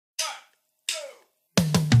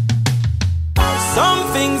some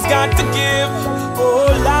things got to give. Oh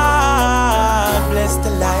Lord, bless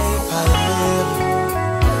the life I live.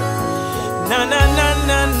 Na na na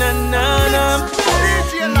na na na na.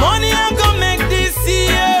 Money I'm gonna make this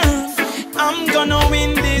year. I'm gonna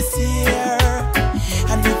win this year.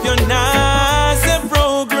 And if you're not a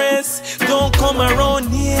progress, don't come around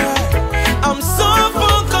here. I'm so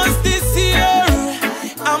focused this year.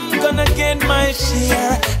 I'm gonna get my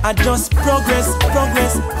share. I just progress,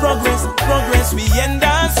 progress, progress, progress. We end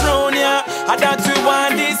us round here. And that's we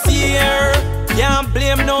want this year. Can't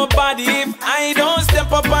blame nobody if I don't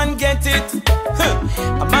step up and get it.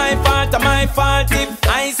 My fault if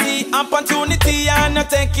I see opportunity and I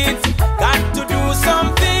take it. Got to do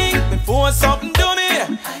something before something do me.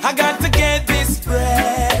 I got to get this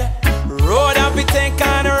bread. Road up we take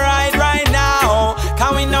on a ride right now.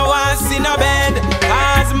 Can we no one see no bed?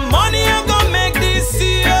 Cause money I'm gonna make this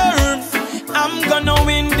year. I'm gonna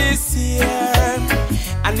win this year.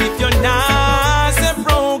 And if you're not a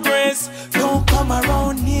progress, don't come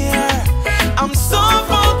around here. I'm so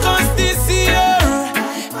focused this year.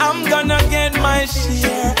 I'm gonna get my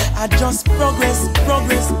share. I just progress,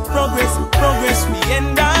 progress, progress, progress. We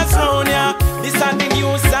end us round here. This is the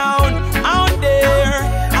new sound out there,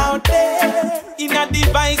 out there. In a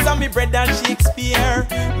device of me bread and Shakespeare.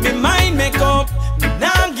 Me mind make up, me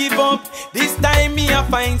nah give up. This time me a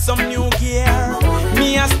find some new gear.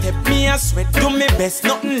 Me a step, me a sweat, do me best,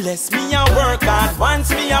 nothing less. Me a work hard, once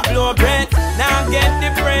me a blow breath. Now get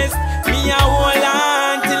depressed, me a hold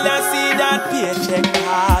on till I see that paycheck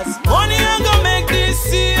pass. Money I'm gonna make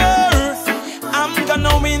this year. I'm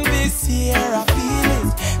gonna win this year, I feel it.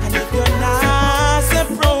 And if you're not a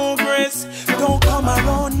progress, don't come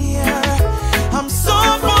around here. I'm so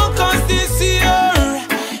focused this year.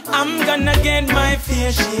 I'm gonna get my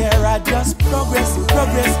fair share. I just progress,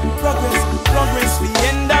 progress, progress, progress. We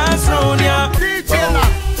end us round here.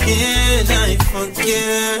 Can I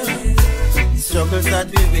forget struggles that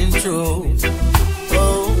we've been through?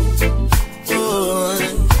 Oh, oh,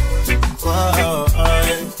 oh, oh.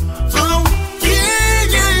 Can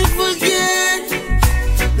I forget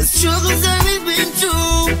the struggles that we've been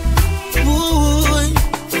through? Ooh,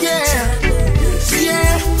 yeah,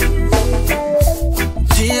 yeah.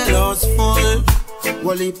 Jailhouse full,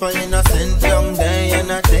 one heap of innocent young day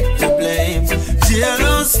and I take the blame.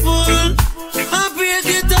 Jailhouse full, I break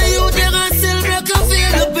it to you, then I still break and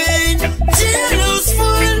feel the pain. Jailhouse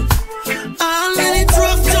full, all many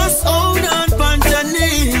drugs just hold on pon your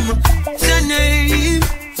name,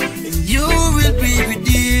 and you will be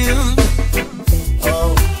redeemed.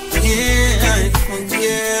 Oh, yeah, I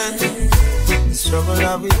forget the struggle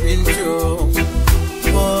that we've been through.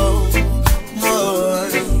 Oh, more,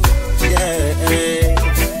 yeah.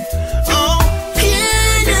 Oh,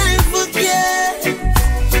 can I forget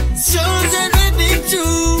struggles that we've been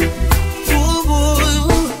through?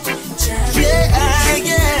 Ooh, yeah,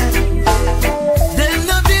 yeah. Them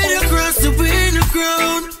not be the cross to win the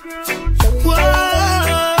crown.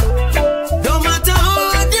 Whoa, no matter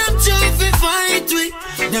how them try to fight we,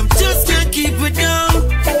 them just can't keep it down.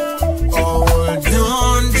 Oh,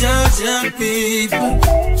 don't judge your people.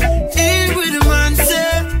 Hear what the man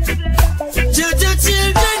say. Judge your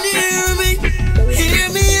children, hear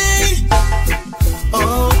me, eh?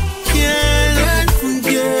 Oh, can't let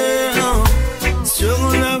forget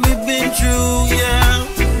struggle that we've been through, yeah.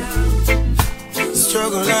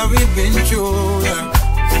 Struggle that we've been through, yeah.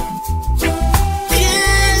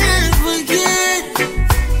 Can't forget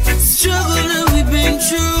struggle that we've been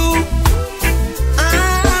through.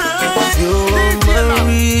 You're my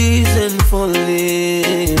reason for living.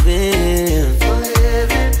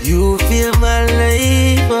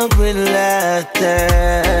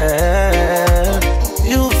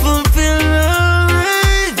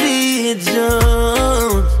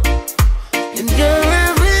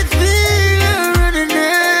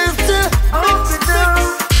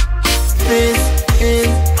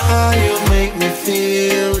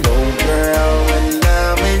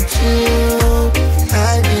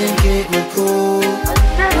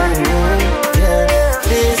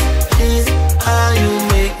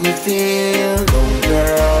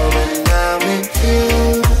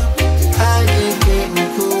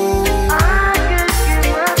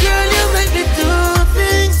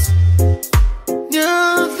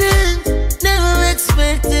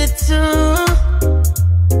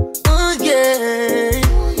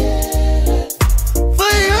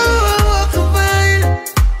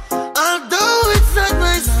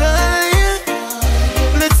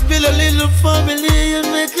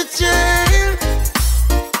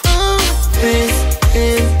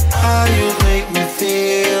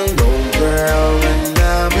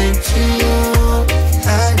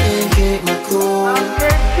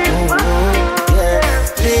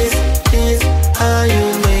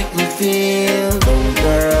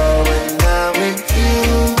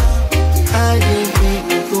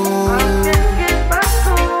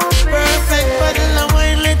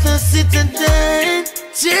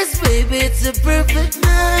 the perfect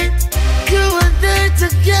night. You and I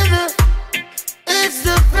together. It's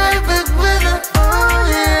the perfect weather. Oh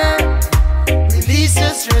yeah. Release your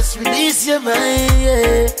stress, release your mind,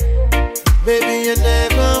 yeah. Baby, you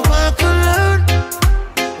never walk alone.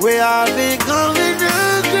 We all be going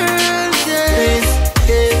on, girl, yeah. This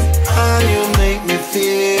is how you make me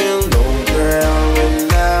feel, oh girl,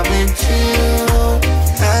 when I'm with you.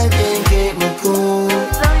 I can't get my cool.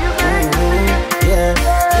 Yeah,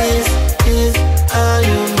 this is how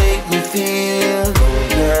you make me feel, oh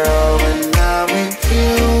girl, when I'm with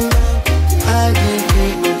you. I can't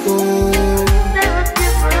get my cool.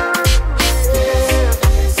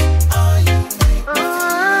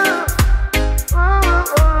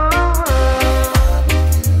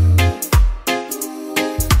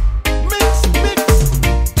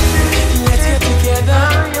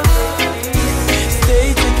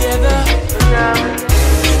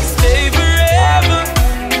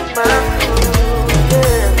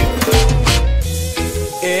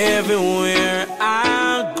 Everywhere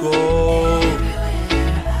I go,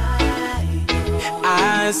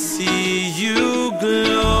 I see you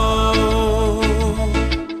glow.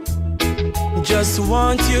 Just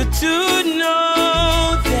want you to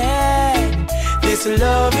know that this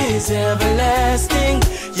love is everlasting.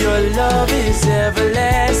 Your love is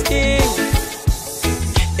everlasting.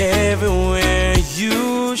 Everywhere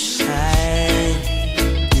you shine,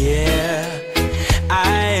 yeah,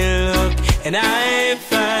 I look and I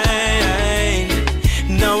find.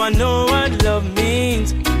 Now I know what love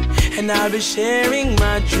means, and I'll be sharing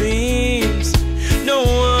my dreams. Don't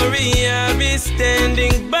worry, I'll be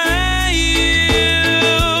standing by you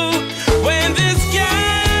when the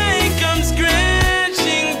sky comes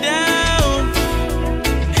crashing down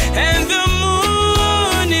and the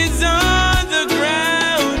moon is on the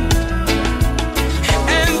ground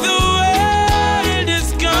and the world has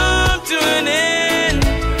come to an end.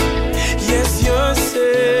 Yes, you're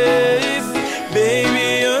safe, baby,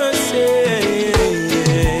 you're safe.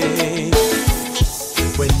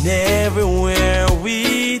 When everywhere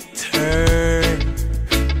we turn,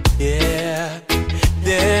 yeah,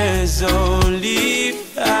 there's only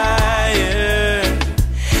fire.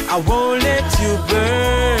 I won't let you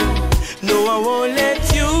burn. No, I won't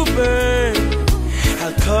let you burn.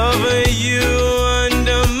 I'll cover you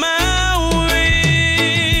under my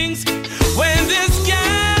wings when the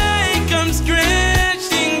sky comes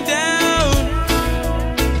crashing down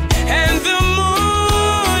and the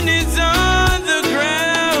moon is on the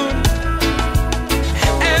ground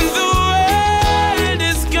and the world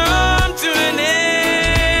has come to an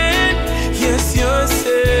end. Yes, you're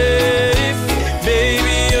safe,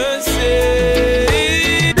 baby, you're safe.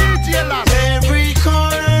 Every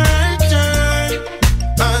corner I turn,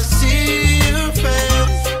 I see your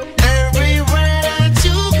face. Everywhere that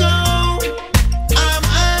you go, I'm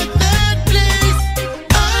at that place.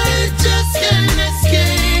 I just can't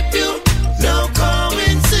escape you. No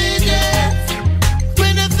coincidence.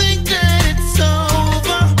 When I think that it's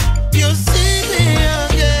over, you see me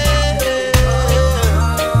again.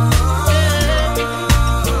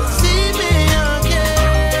 See me again.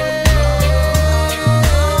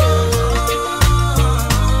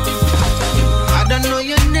 I don't know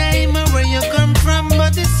your name or where you come from,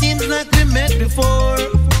 but it seems like we met before.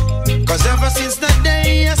 Cause ever since that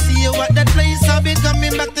day I see you at that place, I've been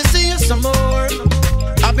coming back to see you some more.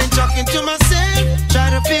 I've been talking to myself,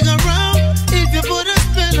 trying to figure out if you put a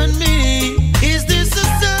spell on me. Is this a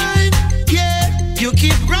sign? Yeah, you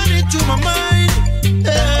keep running through my mind.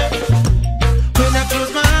 Yeah. When I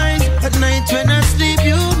close my eyes at night, when I sleep,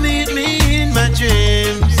 you meet me in my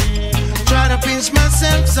dreams. Try to pinch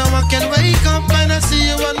myself so I can wake up and I see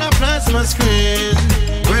you on my plasma screen.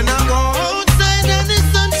 When I go outside and the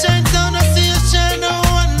sun shines down, I see you shine, no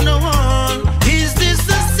one, no one. Is this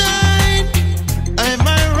a sign? Am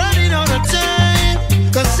I running out of time?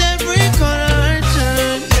 Cause every corner I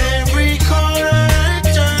turn, every corner I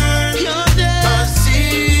turn, you're there. I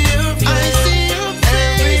see you, I see you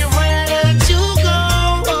everywhere that you go.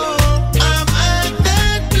 I'm at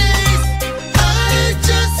that place. I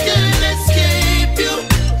just can't escape you.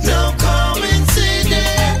 No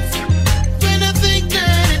coincidence. When I think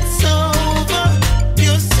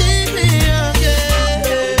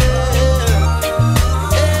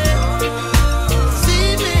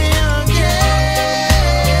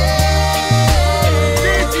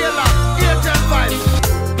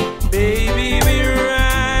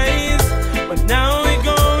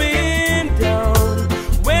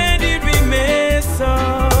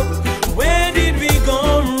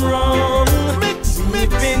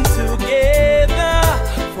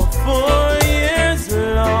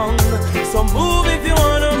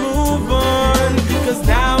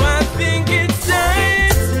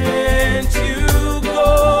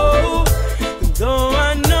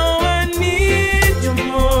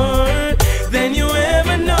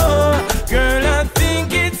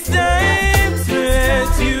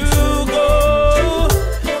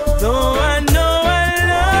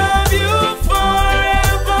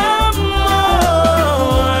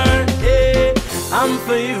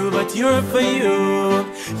pure for you.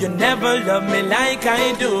 You never loved me like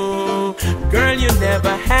I do. Girl, you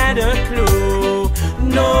never had a clue.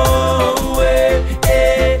 No way,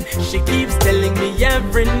 hey. She keeps telling me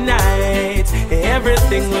every night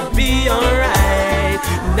everything would be alright.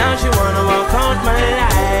 Now she wanna walk out my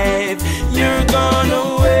life. You're gone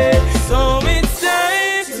away, so it's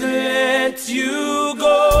time to let you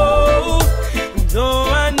go. Though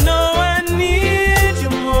I know I need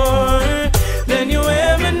you more than you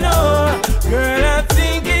ever know. Girl, I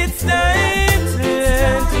think it's time to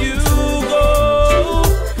let you go.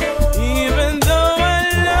 Even though I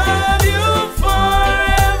love you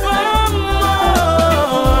forevermore,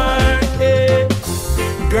 yeah.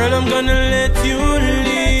 Girl, I'm gonna let you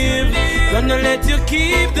live. Gonna let you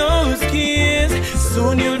keep those keys.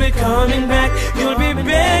 Soon you'll be coming back. You'll be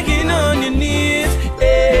begging on your knees,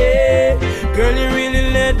 yeah. Girl, you really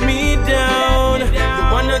let me down. You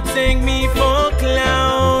wanna take me for a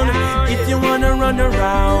clown. If you wanna run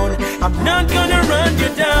around, I'm not gonna run you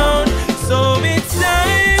down. So it's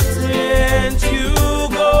time to let you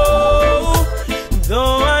go.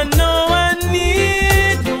 Though I know I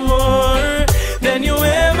need you more than you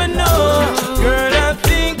ever know. Girl, I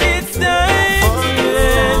think it's time to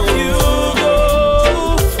let you go.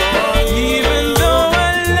 Even though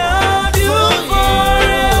I love you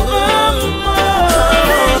forevermore.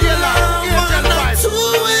 On a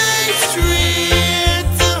two-way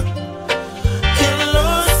street, you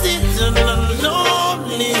lost it on a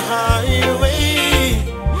lonely highway.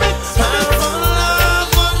 I'm in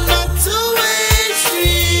love on a two-way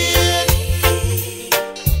street.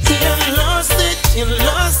 You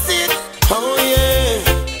lost it, oh yeah.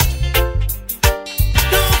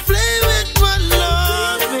 Don't play with my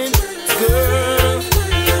loving, girl.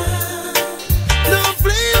 Don't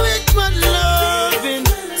play with my loving,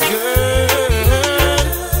 girl.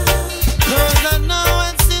 'Cause I know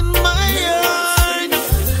what's in my heart.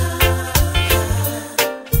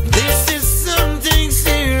 This is something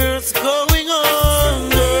serious going on,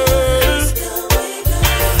 girl.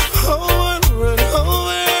 Over and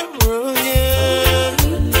over again.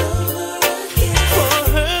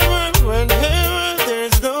 Forever and ever,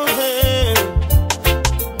 there's no end.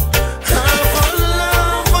 I'm in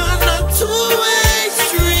love on a two-way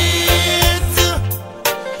street.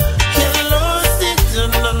 You lost it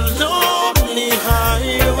on a lonely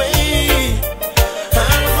highway.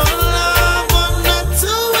 I'm in love on a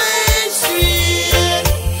two-way street.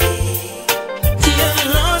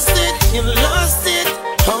 You lost it,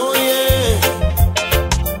 oh yeah.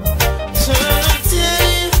 So I tell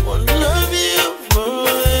you, I love you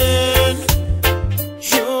more.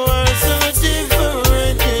 You are so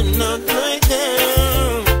different, you're not like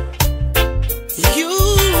them. You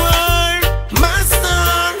are my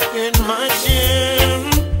star and my gem.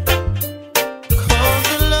 'Cause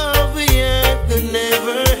the love we have could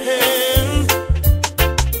never end.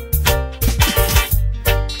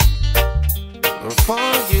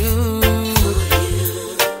 For you,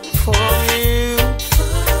 for you,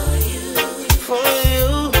 for you.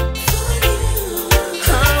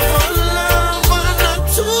 I'm in love on a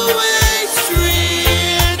two-way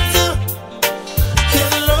street. You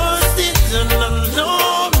lost it on a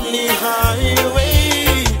lonely highway.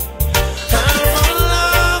 I'm in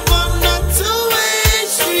love on a two-way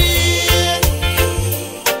street.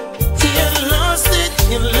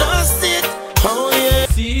 You lost it, oh yeah.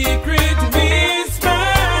 Secret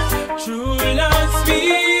whispers, true love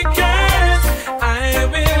speakers. I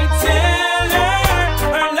will tell her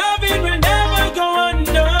her loving will never go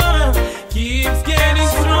under. Keeps getting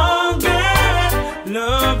stronger.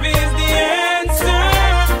 Love is the answer.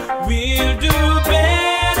 We'll do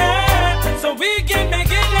better so we can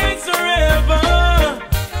make it last forever.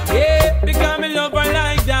 Yeah, because me love her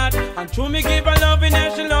like that. And true me give her loving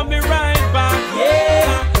and she love me right back. Yeah,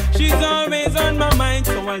 she's always on my mind,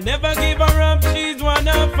 so I'll never give her up. She's one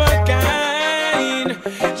of a kind.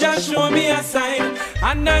 Just show me a sign,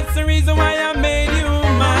 and that's the reason why I made you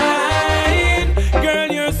mine. Girl,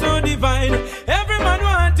 you're so divine. Every man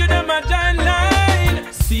wants you, them a giant line.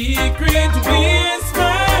 Secret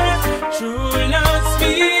whispers, true love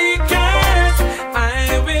speakers. I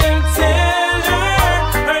will tell her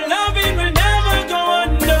her loving will never go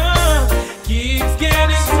under. Keeps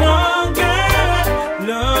getting stronger.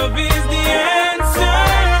 Love is the answer.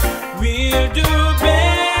 We'll do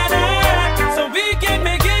better so we can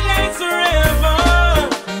make it last forever.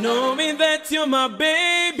 Knowing that you're my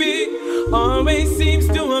baby always seems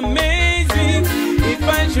to amaze me. If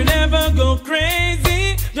I should ever go crazy,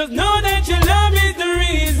 just know that your love is the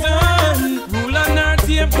reason. Rule on our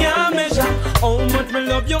tape can't measure how much me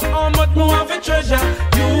love you, how much more of a treasure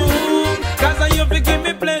you. 'Cause I you give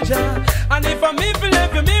me pleasure. for me, for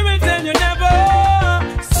left for me, will tell you never.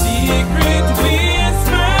 Secret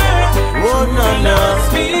whisper. Oh, no, no.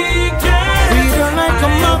 Speaker. Treat her like a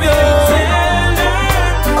mother.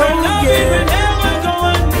 Oh, yeah.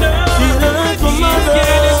 Treat her like a mother.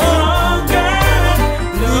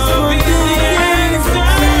 Love is the answer.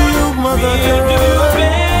 You, mother girl.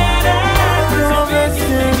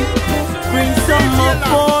 Bring some up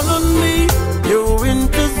all on me. Your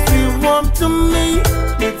winters feel warm to me.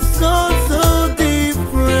 It's so, so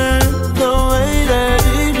different the way that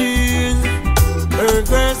it is. Her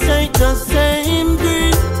grass ain't the same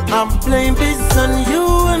green. I'm playing this on you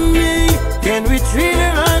and me. Can we treat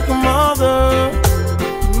her like a mother?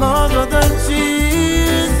 Mother that she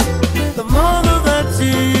is. The mother that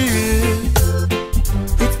she is.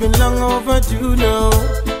 It's been long overdue now.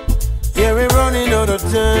 Yeah, we're running out of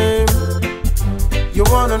time. You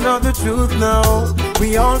wanna know the truth now?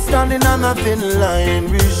 We all standing on a thin line.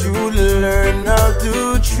 We should learn how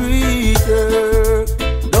to treat her.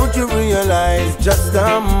 Don't you realize just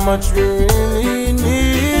how much we really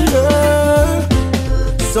need her?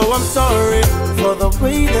 So I'm sorry for the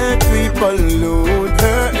way that we pollute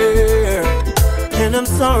her air. And I'm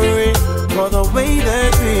sorry for the way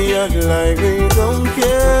that we act like we don't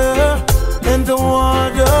care. And the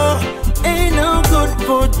water ain't no good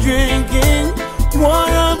for drinking. What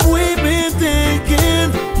have we been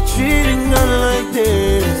thinking? Treating her like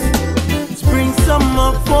this. Spring,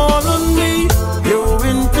 summer, fall on me. Your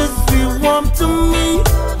winters feel warm to me.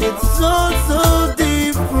 It's so, so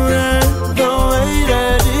different the way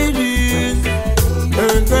that it is.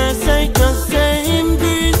 Her grass ain't the same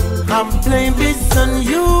green. I'm playing this on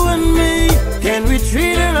you and me. Can we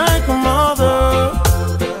treat her like a mother?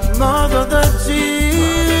 Mother that she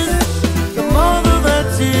is. The mother that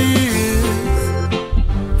she is.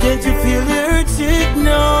 Can't you feel the earthquake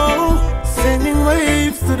now? Sending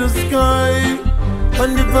waves to the sky. On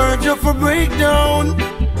the verge of a breakdown.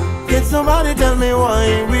 Can somebody tell me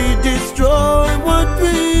why we destroy what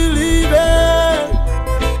we live in?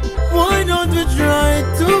 Why don't we try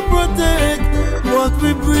to protect what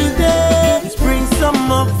we breathe in? Spring,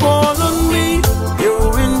 summer, fall on me. Your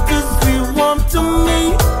winters feel warm to me.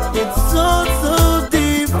 It's so, so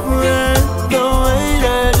different the way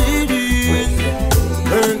that it is.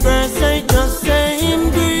 Her grass ain't the same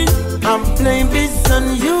green. I'm playing this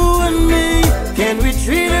on you and me. Can we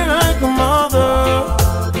treat her like a mother?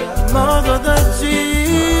 Mother that she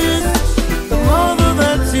is. The mother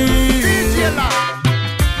that she is.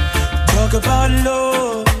 Talk about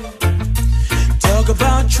love. Talk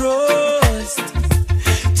about trust.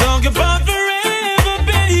 Talk about forever,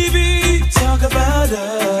 baby. Talk about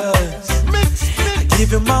us. I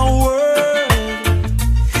give you my word.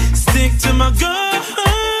 Stick to my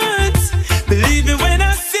guns. Believe me when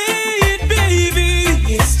I say it, baby.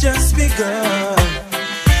 It's just begun.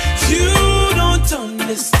 You don't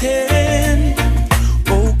understand,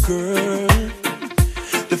 oh girl,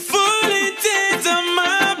 the full intent of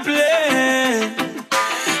my plan.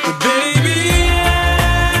 But baby,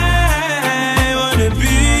 I wanna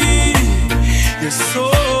be your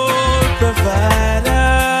sole provider.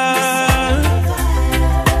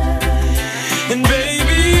 And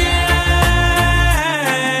baby,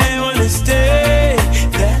 I wanna stay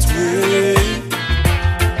that way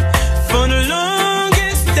for the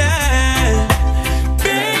longest time.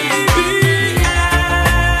 Baby, I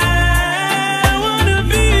wanna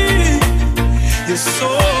be your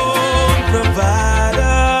sole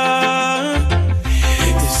provider.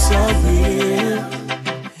 It's so real.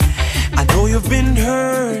 I know you've been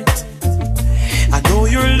hurt. I know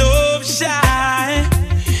you're love shy.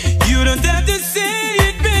 You don't have to say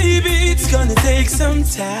it, baby. It's gonna take some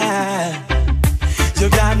time. You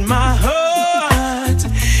got my heart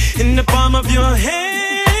in the palm of your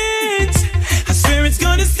hands. I swear it's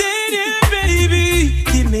gonna stay there, baby.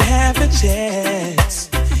 Give me half a chance.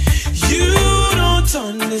 You don't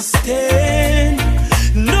understand,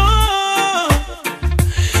 no,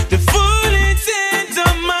 the full intent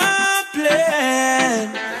of my plan.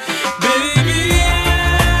 Baby,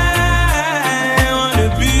 I wanna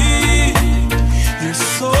be your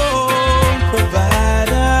sole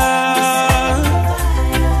provider.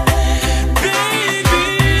 Baby,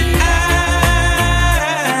 I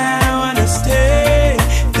wanna stay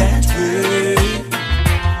that way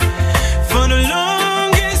for the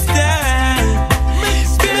longest time.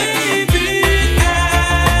 Baby, I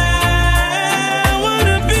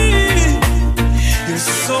wanna be your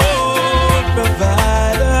sole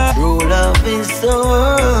provider. True love is so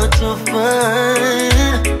hard to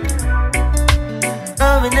find. I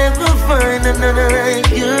will never find another like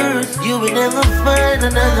yours. You will never find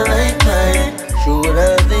another like mine. True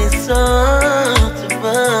love is so to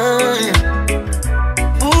find.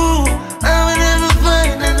 Ooh, I will never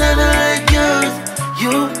find another like yours.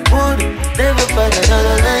 You would never find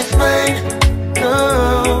another like mine. No,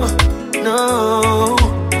 no,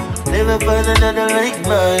 never find another like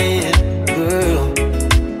mine. Girl,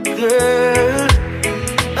 girl,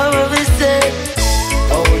 I always say,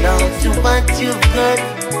 hold on to what you've got.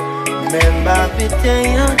 Remember me tell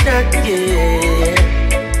you that, yeah.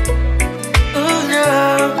 Oh no,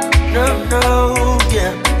 no, no,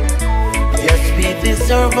 yeah. Yes, we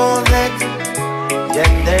deserve all that.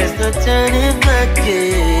 Then there's no turning back,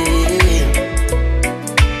 yeah.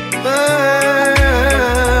 Oh,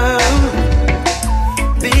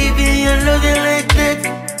 baby, you love it like that.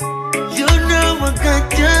 You know I got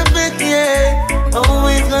your back, yeah.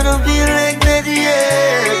 Always gonna be like that,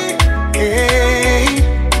 yeah. Hey,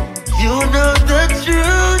 you know the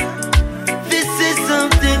truth. This is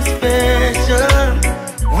something special.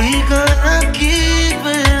 We gonna keep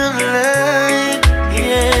it alive,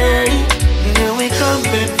 yeah. Yeah, we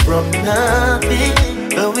coming from nothing,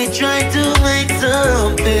 but we try to make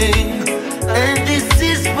something. And this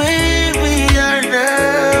is where we are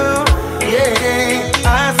now, yeah. I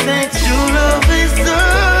said true love is so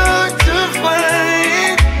to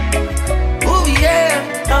find. Oh yeah,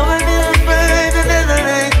 I will never find another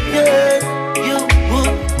like you. You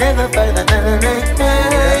would never find another like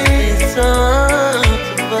mine. It's so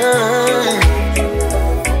to find.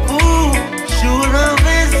 Ooh, true love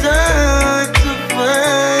is so to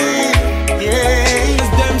find. Yeah.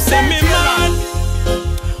 Them say me mad.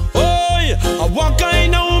 Oh, what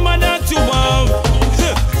kind of woman that you have?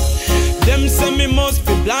 Them say me must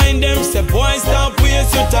be blind. Them say boy stop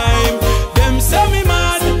waste your time. Them say me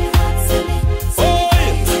mad.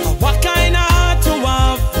 Oh, what kind of heart you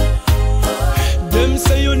have? Them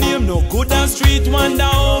say your name no good and street. Wonder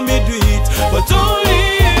how me do it, but only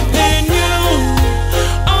if they knew.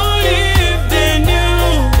 Only if they knew.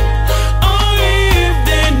 Only if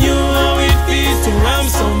they knew how it feels to have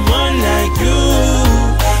someone like you.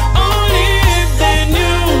 Only if they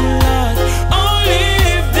knew, Lord. Only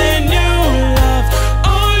if they knew, love.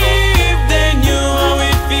 Only if they knew how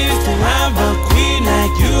it feels to have a queen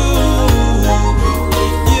like you.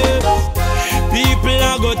 Yeah. People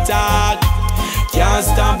are go talk, can't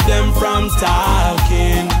stop them from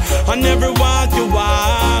talking. On every walk you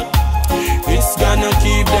walk, it's gonna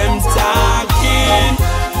keep them talking.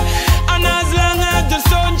 And as long as the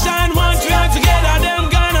sunshine wants you together, them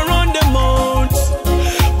gonna run the mouth.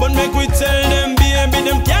 But make we tell them, baby,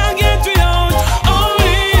 them can't get you out.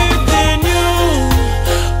 Only if they knew.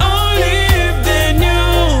 Only if they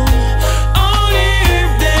knew. Only if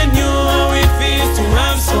they knew how it feels to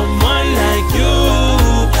have someone like you.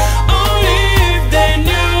 Only if they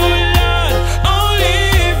knew, Lord. Only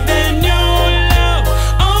if they knew,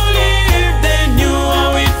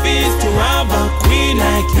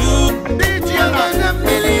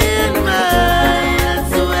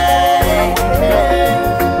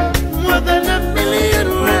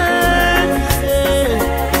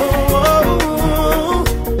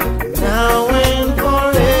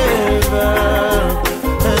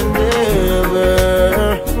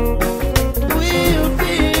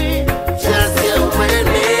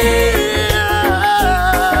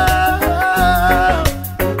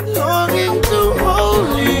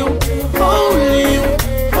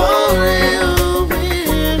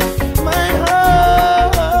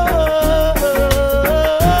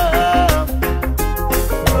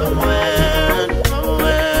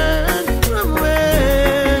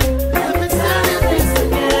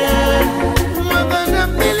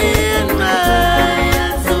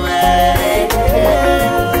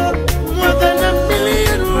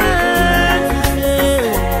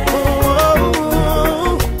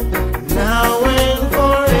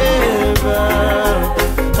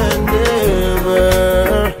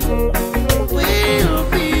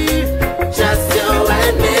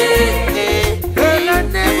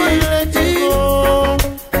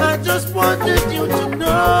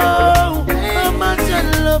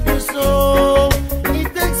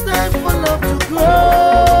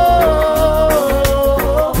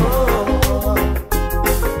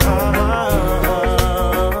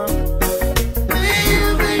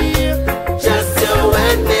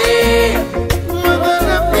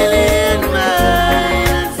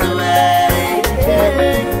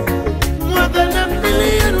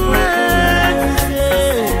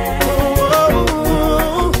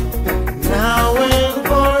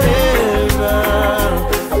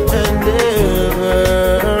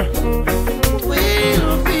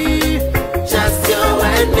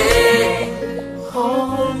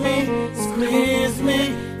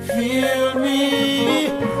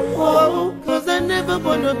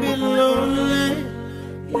 never been lonely,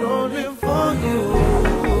 lonely for you.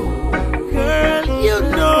 Girl, you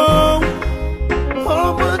know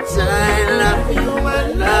how much I love you, I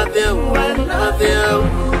love you, I love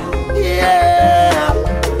you. Yeah.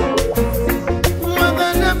 More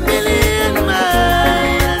than a million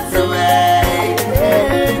miles away.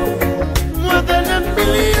 More than a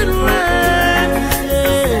million miles.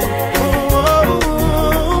 Yeah.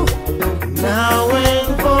 Oh, now and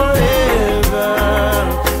forever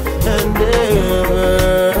and ever.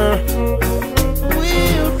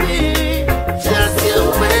 We'll be just you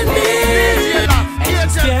and me. And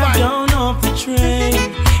she stepped down off the train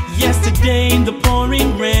yesterday in the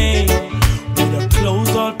pouring rain, with her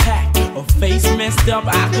clothes all packed, her face messed up.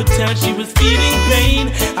 I could tell she was feeling pain.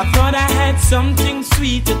 I thought I had something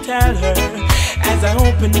sweet to tell her as I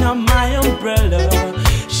opened up my umbrella.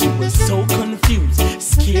 She was so confused,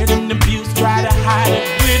 scared and abused, tried to hide it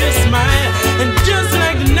with a smile. And just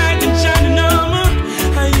like the night in shining armor,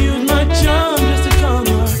 I used my charm just to calm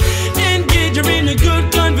her, engage her in a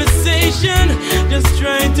good conversation, just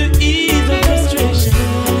trying to ease her frustration.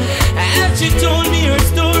 As she told me her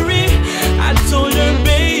story, I told her,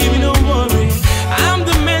 baby, don't worry, I'm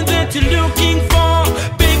the man that you're looking for.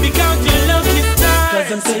 Baby, count your lucky stars,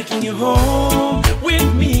 'cause I'm taking you home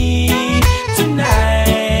with me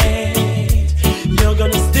tonight. You're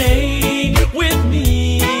gonna stay with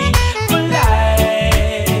me for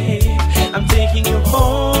life. I'm taking you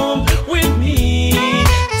home with me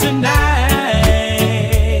tonight,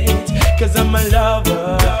 'cause I'm a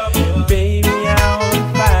lover, baby, I'll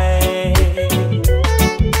fight.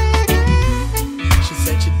 She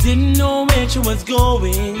said she didn't know where she was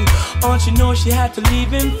going, all she knows she had to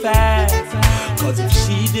leave him fast, 'cause if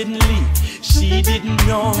she didn't leave, she didn't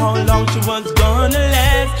know how long she was gonna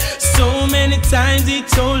last. So many times he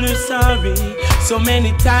told her sorry, so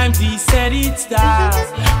many times he said he'd stop,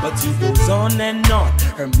 but he goes on and on,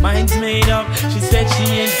 her mind's made up. She said she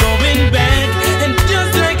ain't going back. And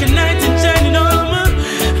just like a knight in shining armor,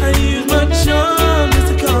 I use my charm just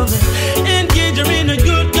to calm her, engage her in a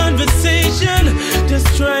good conversation, just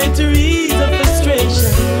trying to ease her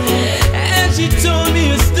frustration. And she told me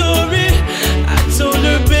a story, I told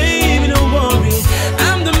her, baby, don't worry,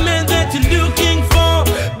 I'm the man that you're looking for.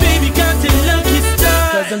 Baby, count your lucky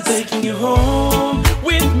stars, 'cause I'm taking you home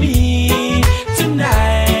with me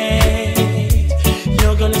tonight.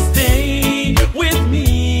 You're gonna stay with me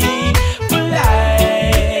for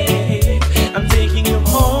life. I'm taking you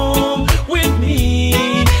home with me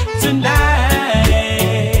tonight,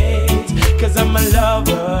 'cause I'm a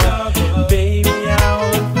lover, baby,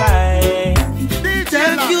 I'll fight.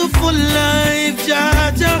 Thank you for life,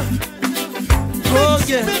 Jaja. Oh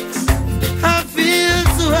yeah, I feel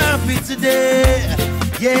so happy today.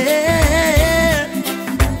 Yeah,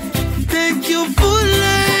 thank you for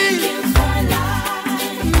life.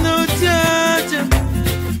 No, Jaja,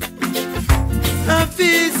 I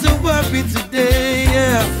feel so happy today.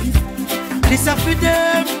 Yeah, listen for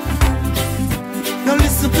them, no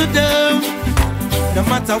listen to them. No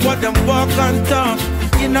matter what them walk and talk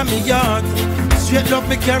in a me yard, straight up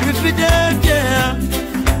me carry for them, yeah.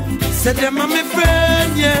 Say them are my friend,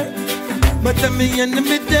 yeah, but them me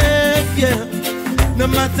enemy dead, yeah. No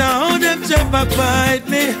matter how them try to fight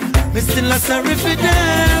me still a sorry for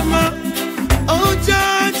them. Oh,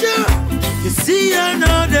 Georgia, you see I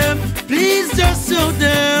know them, please just show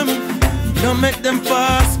them. Don't make them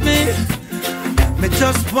pass me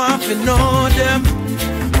just want to know them.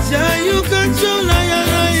 Yeah, you control your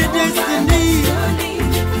destiny.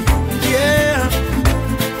 Yeah,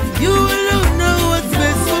 you alone know what's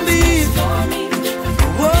best for me.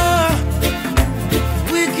 Whoa,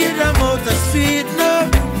 wicked I'm out the street now,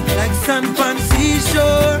 like sand pan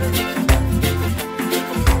seashore.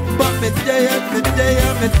 But me there,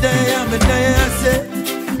 I say,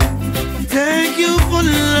 thank you for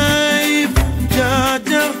life,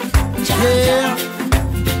 Georgia. Yeah,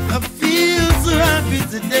 I feel so happy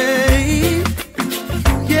today.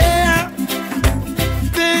 Yeah,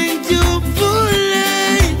 thank you for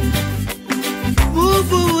life.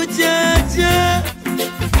 Boo-boo, Georgia.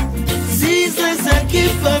 Jesus, I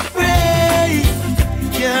keep a praise.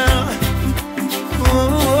 Yeah.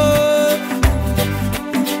 Oh,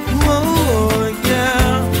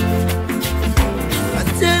 yeah. I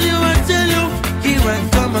tell you, here I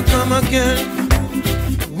come again.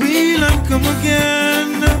 We'll come again.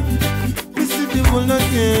 We see the world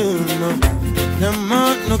again. Them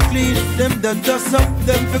out no clean, them that dust up,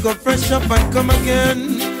 them figure fresh up and come again.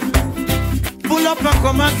 Pull up and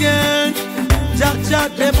come again.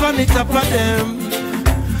 Jack, they on the top of them.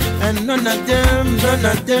 And none of them.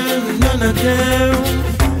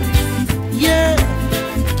 Yeah,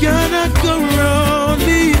 cannot go around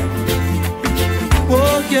me.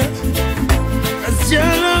 Oh yeah, as your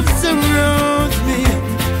love surrounds me,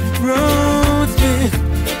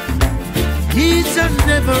 each and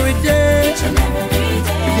every day.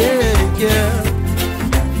 Yeah, yeah.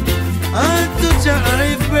 I touch your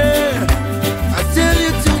eye prayer. I tell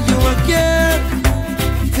you to you again.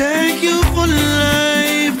 Thank you for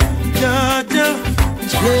life, Dada.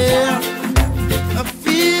 Yeah, I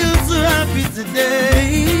feel so happy today.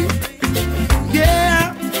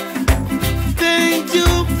 Yeah, thank you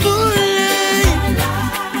for life.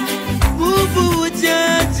 Woo-woo,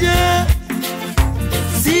 Jaja.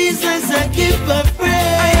 Jesus, I keep a prayer.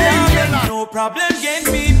 No problem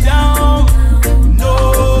getting me down. No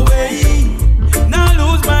way. Now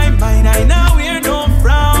lose my mind. I now wear no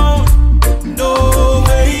frown. No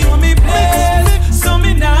way. Want me blessed, so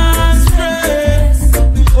me not stress.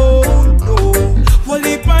 Oh no. Well,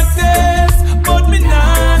 if I says, but me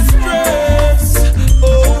not stress.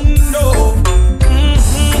 Oh no.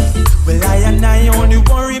 Well, I only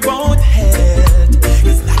worry about health,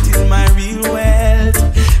 'cause that is my real wealth.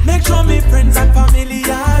 Make sure my friends and family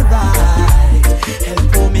are right.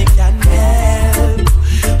 Help who me can help.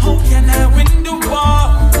 How can I win the war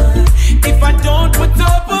if I don't put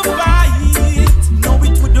up a fight? No,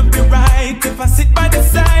 it wouldn't be right if I sit by the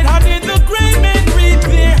side. How did the great men reach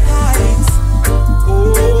their heights?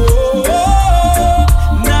 Oh,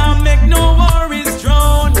 now make no worries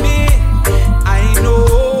drown me. I know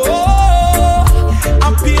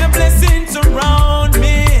I'll be a blessing surround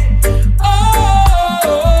me.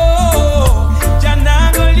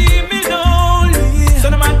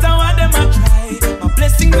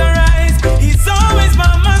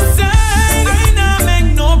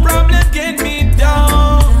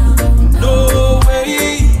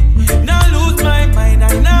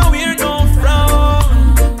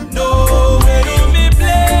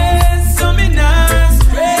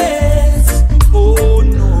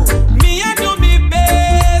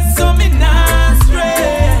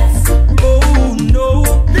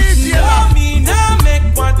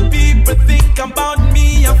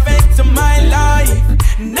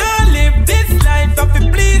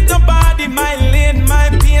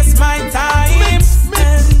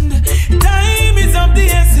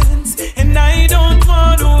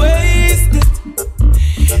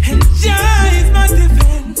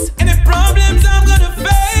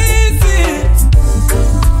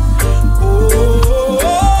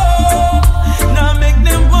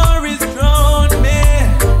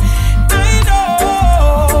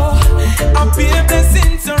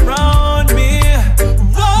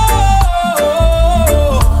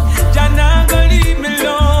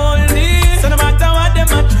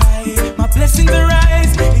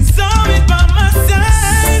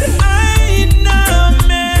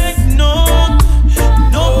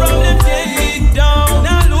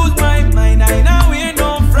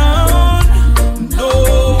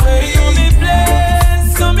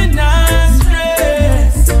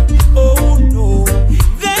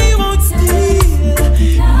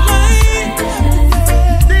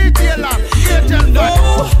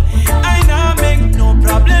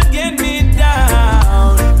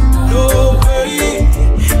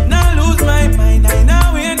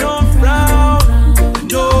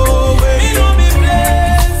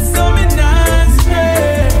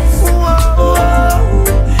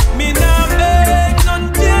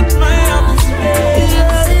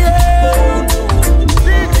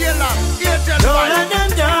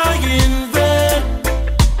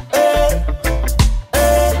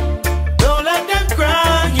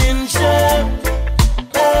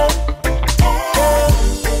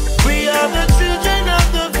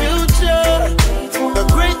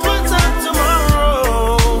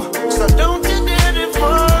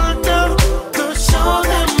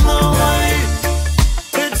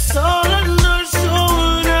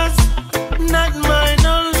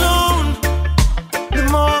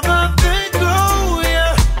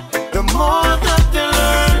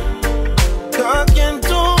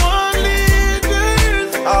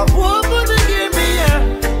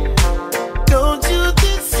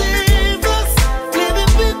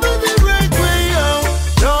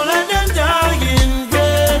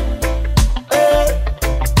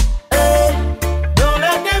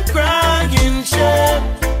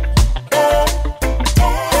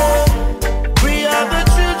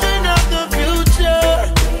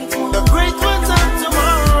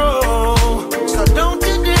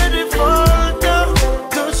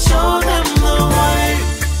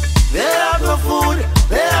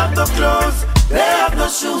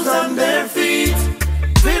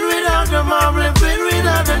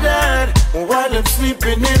 While I'm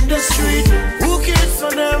sleeping in the street, who cares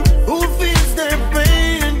for them?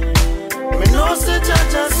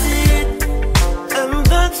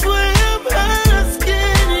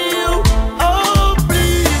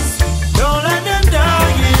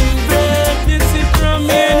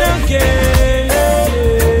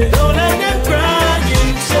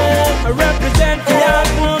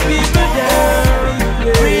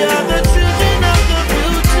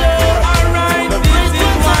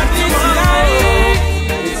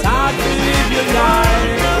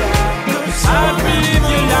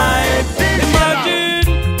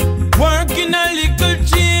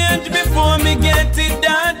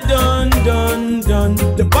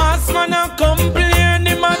 done. The boss man a complain,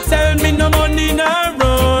 him a tell me no money no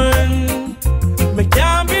run. Me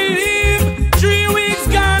can't believe 3 weeks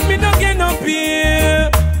gone, me no get no pay.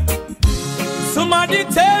 Somebody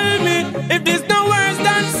tell me if this no worse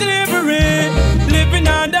than slavery, living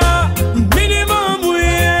under minimum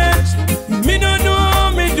wage. Me no know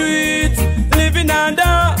how me do it, living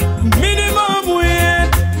under minimum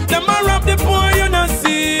wage. Them a rob the poor, you no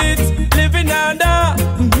see it, living under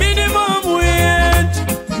minimum wage.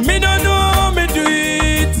 Me no know how me do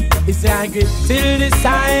it. It's like it till the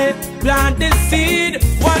side, plant the seed,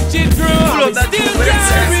 watch it grow, we still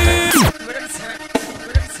carry.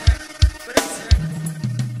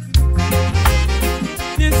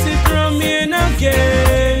 This is Romain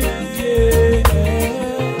again, yeah.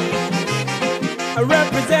 I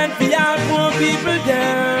represent the all poor people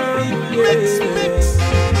down, yeah.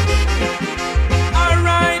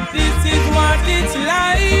 Alright, this is what it's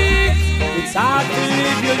like. It's hard to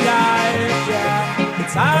live your life, yeah.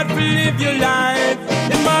 It's hard to live your life.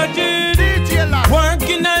 Imagine DJLass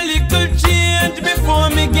working a little change before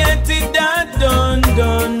me get it that done.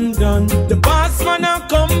 The boss man a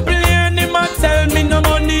complain, him a tell me no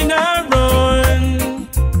money no run.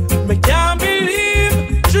 Me can't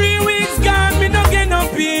believe 3 weeks gone, me no get no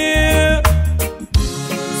pay.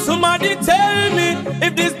 Somebody tell me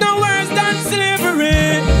if this no worse than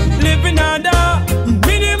slavery, living under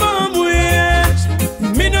minimum wage.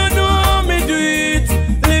 Me no know how me do it,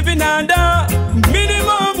 living under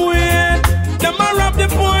minimum wage. Them a rob the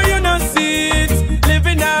poor, you no see it,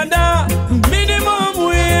 living under minimum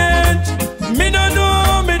wage. Me no know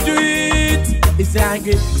how me do it. It's like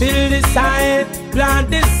it till the side, plant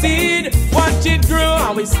the seed, watch it grow,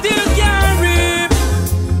 and we still can't reap.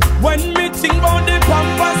 When me think about the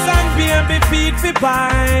pampers and baby feed fi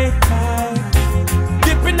buy,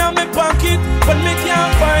 dipping on my pocket, but me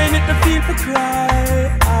can't find it, me feel for cry.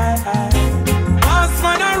 Boss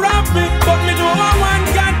man a rob me, but me know I want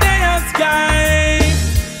God there sky.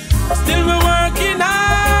 Still we working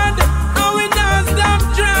hard, and we don't stop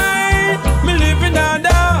trying. Me living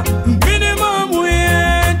under minimum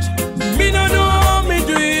wage. Me no know how me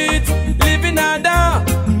do it, living under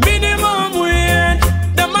minimum wage.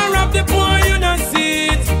 Them a rob the poor, you no see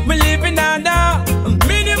it. Me living under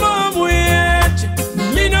minimum wage.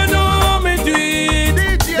 Me no know how me do it. They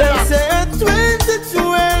say at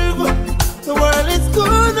 2012 the world is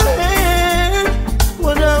gonna end.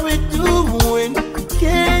 What are we doing?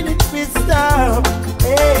 Can it be stopped?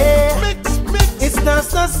 Hey. It's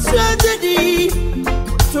not a strategy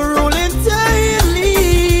to rule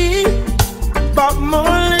entirely, but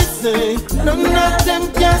more say none of them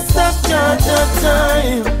can stop the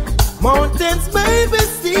time. Mountains may be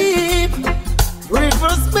steep,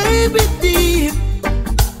 rivers may be deep.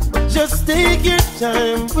 Just take your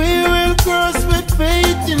time, we will cross with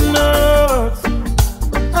faith in us.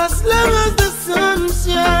 As long as the sun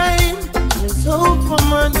shines, there's hope for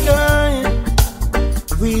mankind.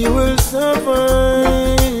 We will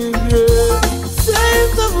survive, yeah.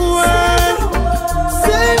 Save the world,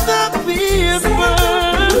 save the people.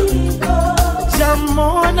 Jam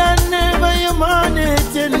more than ever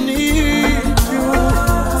humanity needs you.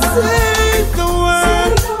 Save the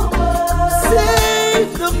world, save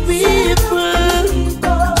the people.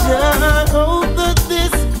 Yeah, I hope that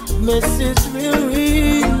this message will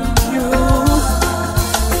reach you.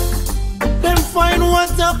 Then find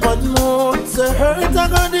what's up and more. To hurt, I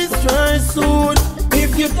got destroy soon.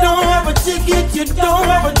 If you don't have a ticket, you don't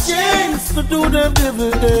have a chance to do the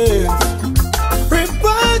dividends.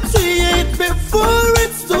 Repatriate before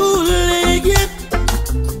it's too late.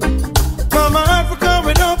 Come Africa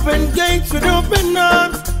with open gates, with open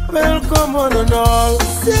arms. Welcome one and all.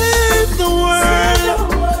 Save the world,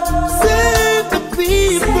 save the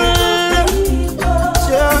people.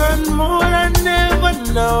 John, more than ever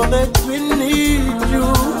now that we need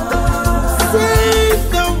you. Save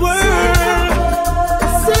the world,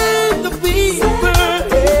 save the people.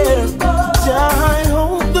 Yeah, I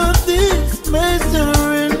hope that this message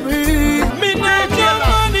will be. Me not your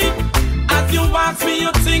money. As you ask me,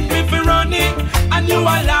 you think me fi run it, and you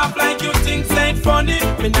a laugh like you think ain't funny.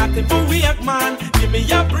 Me not even weak man, give me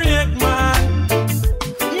a break man.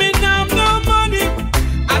 Me not no money.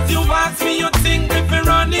 As you ask me, you think me fi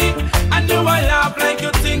run it, and you a laugh like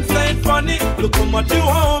you think ain't funny. Look how much you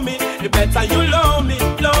owe me. You better you love me,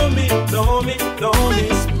 love me, love me, love me.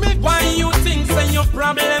 Why you think say your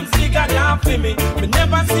problems bigger than for me? Me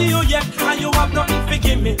never see you yet, and you have nothing to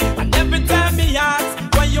give me. And every time me ask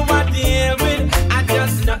what you are deal with, I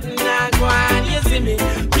just nothing I go on, you see me.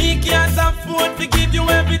 Me can't afford to give you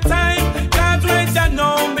every time, cause right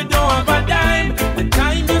now me don't have a dime. The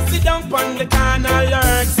time you sit down on the corner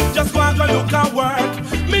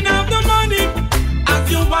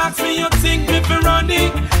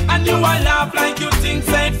money, and you a laugh like you think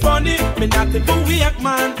say it funny. Me not even weak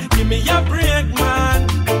man, give me a break man.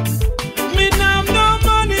 Me not have no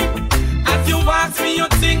money, as you ask me you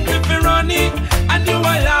think me fi run it, and you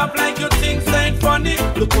a laugh like you think say it funny.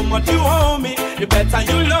 Look how much you owe me, you better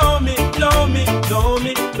you love me, love me, love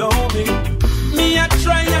me, love me. Me a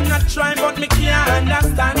try and not try, but me can't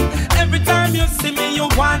understand. Every time you see me, you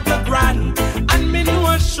want a grand, and me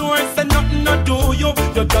know sure say nothing to do you.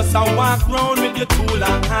 You just a walk round with your tool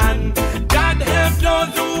and hand. God help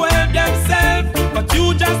those who help themselves, but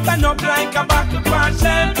you just stand up like a back of a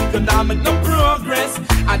shelf. You not make no progress,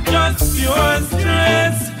 I just pure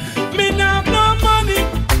stress. Me not have no money,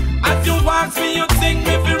 as you ask me, you think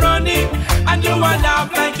me fi run it, and you a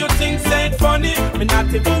laugh like you think say it funny. Me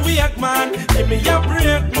not even weak man, give me a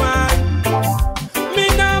break man. Me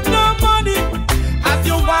not have no money, as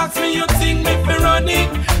you ask me, you think me fi run it,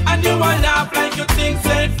 and you a laugh like you think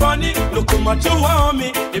say it funny. Look how much you want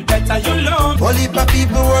me, it better you love me. All heap of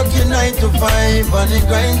people working 9 to 5 on the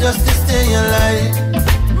grind just to stay alive.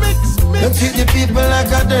 You treat the people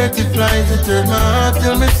like a dirty flies. It hurt my heart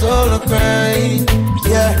till my soul cry.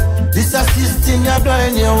 Yeah, this a system you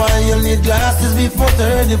blind you. Why you need glasses before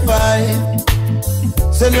 35?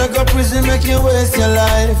 Send you go prison, make you waste your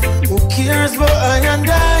life. Who cares about I and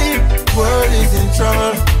I? World is in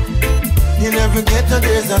trouble. You never get to,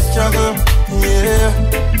 there's a struggle. Yeah,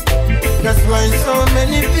 that's why so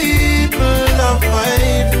many people are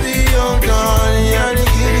fight for your God. You're the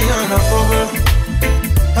giddy on a bubble.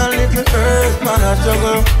 A little earth man a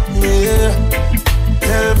juggle, yeah.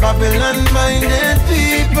 Tell Babylon-minded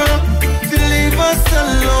people to leave us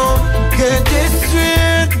alone. Get this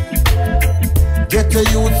straight. Get the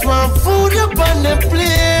youth from food up on the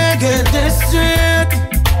plate. Get this straight.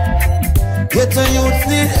 Get the youth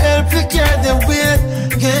need help to carry the weight.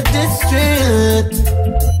 Get this straight.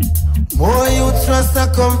 More youth trust to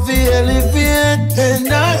come to elevate, and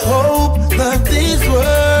I hope that these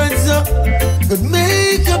words could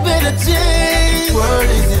make a better change. World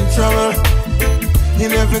is in trouble. You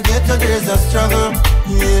never get to, there's a struggle.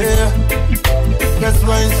 Yeah, that's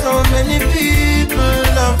why so many people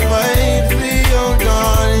are fight for your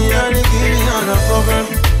God. You're the giddy on a bubble.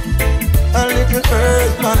 A little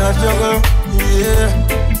earth man a juggle. Yeah,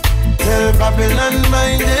 tell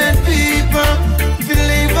Babylon-minded people to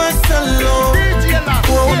leave us alone. We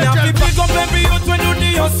have to pick up every youth when do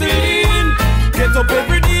the hustling. Get up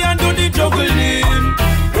every day and do the juggling.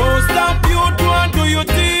 Don't stop you, do and do your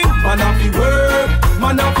thing. Man have to work,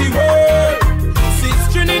 man have to work.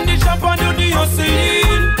 Sister in the shop and do the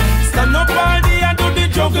hustling. Stand up all day and do the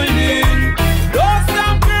juggling. Don't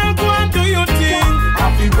stop girl, go and do your thing.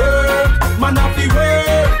 Have to work, man have to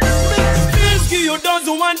work. Bills give you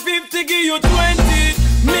dozen, 150 give you 20.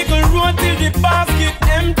 Make a road till the basket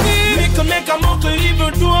empty. Make a muckle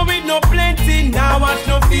even though with no plenty. Now watch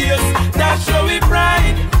no fears, that's show we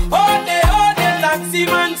pride. All day, taxi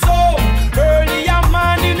man so early a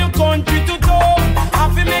man in the country to talk.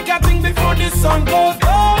 Have to make a thing before the sun goes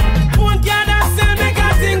down. One gather still make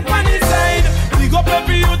a thing on the side. Pick up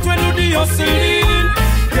every youth when do the hustling.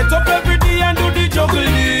 Get up every day and do the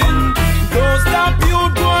juggling. Don't stop you,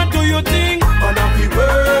 do and do your thing. Man have to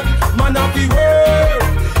work, man have to work.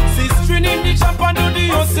 Sister in the shop and do the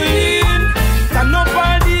hustling. Stand up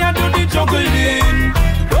all day and do the juggling.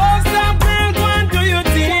 Don't stop girl, go and do your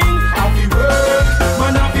thing. Have to work,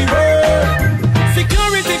 man have to work.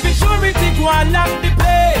 Security for surety, go and lock the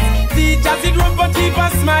place. Teachers it run but keep a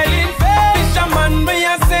smiling face. Fisherman may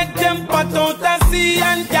have set them pot out the sea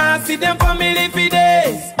and can't see them family for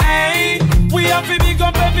days. Hey, we have to big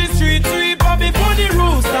up every street sweeper before the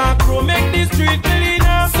rooster crow make the street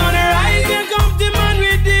cleaner. Sunrise here comes the man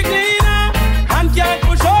with the cleaner, and can't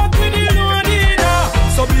push out with the loader.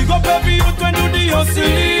 So big up every youth when do the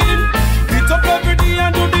hustling. Get up every day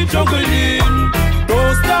and do the juggling.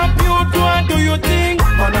 Don't stop you, do and do your thing.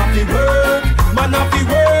 Man have to work, man have to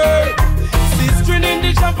work. Sister in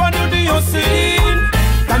the shop and do the hustling.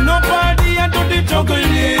 Stand up all day and do the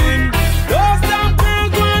juggling. Don't stop girl,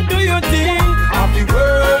 go and do your thing. Have to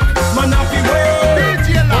work, man have to work.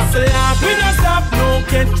 Hustle up, we don't stop, no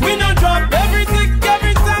catch, we don't drop. Every tick,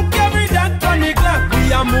 every sack, every dot on the clock.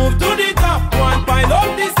 We are moved to the top, one pile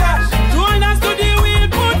up the sash. Roll us to the wheel,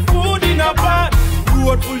 put food in a pot.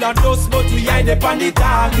 Road full of dust, but we hide up on the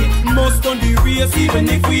target. Must on the race, even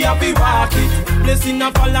if we have to walk it. Blessing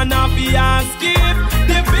a fall and a be a skip.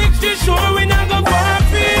 The big the show, we not go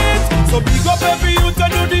forfeit. So big up every youth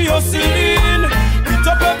and do the hustling. Beat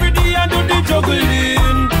up every day and do the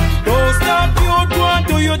juggling. Don't stop you, go and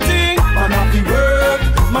do your thing. Man have to work,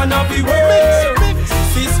 man have to work.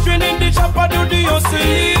 Sister in the shop and do the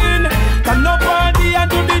hustling. Can nobody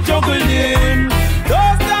juggling.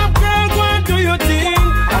 Don't stop, girl, go and do your thing.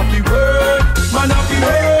 Happy word, man, happy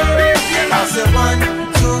word. I said 1,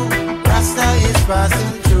 2, Rasta is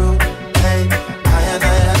passing through. Hey,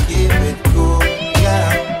 I keep it cool, yeah.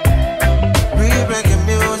 Real reggae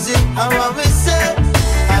music, how I always say.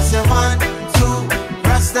 I said 1, 2,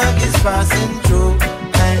 Rasta is passing through.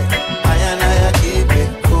 Hey, I keep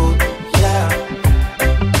it cool, yeah.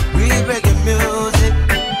 Real reggae music.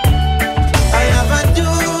 I have a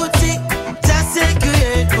duty, just to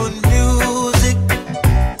create good music,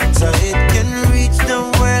 so it can reach the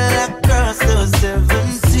world across those 7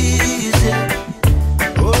 seas, yeah.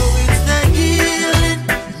 Oh, it's the healing,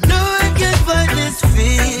 no one can find this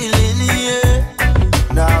feeling, yeah.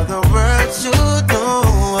 Now the world should know,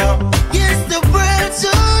 yes, the world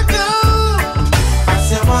should know. I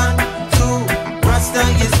said 1, 2, Rasta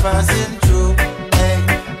is passing through. Hey,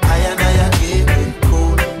 I keep it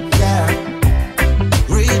cool, yeah.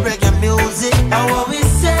 Real reggae music, I always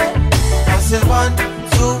say. I said 1,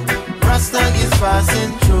 2, Rasta is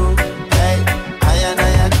passing through. Hey,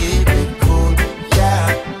 I keep it cool, yeah.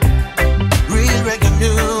 Real reggae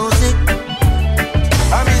music.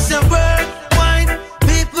 I miss a word, wine.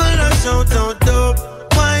 People are shout out dope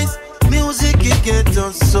wines. Music, it gets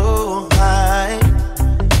us so high.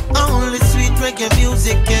 Only sweet reggae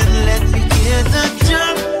music can let me hear the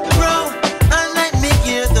drum roll and let me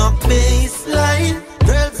hear the bass line.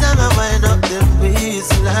 Girls, I'ma wind up the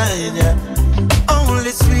baseline, yeah.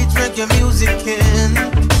 Only sweet reggae music can.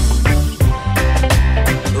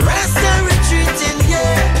 Rasta retreating,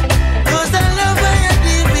 yeah. 'Cause I love how you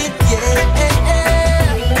live it, yeah.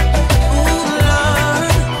 Ooh,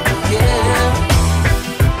 Lord, yeah.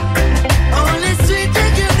 Only sweet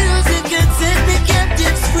reggae music can set the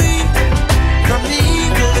captives free from the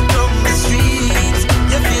evil and from the streets.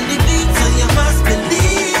 You feel the beat, so you must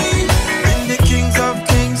believe in the kings of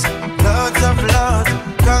kings, lords of lords,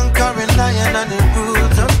 conquering lion and the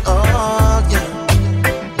roots of all, yeah.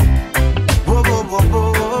 Whoa, whoa, whoa,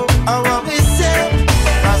 whoa. I always say,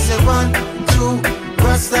 I say 1, 2,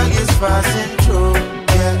 Rasta is passing through,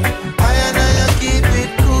 yeah. I keep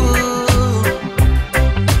it cool.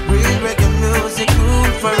 Real reggae music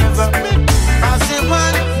rule forever. I say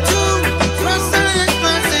 1, 2, Rasta is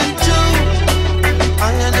passing through. I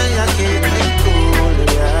keep it cool,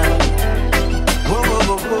 yeah. Whoa, whoa,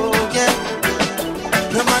 whoa, whoa, yeah.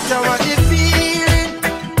 No matter what you're feeling,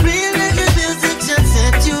 real reggae music should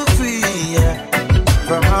set you free, yeah.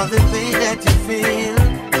 From all the pain that you feel,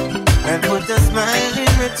 and put a smile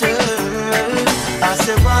in return. I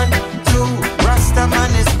say 1, 2, Rasta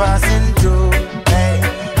man is passing through. Hey,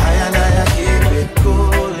 I keep it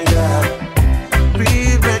cool, yeah.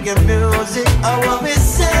 Real reggae music, I always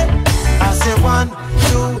say. I say 1,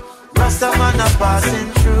 2, Rasta man is passing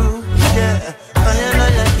through. Yeah, I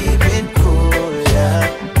keep it cool, yeah.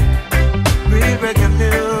 Real reggae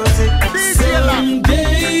music.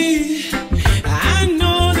 Someday, I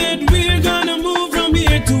know that we're gonna move from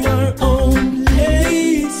here to our own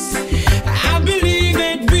place. I believe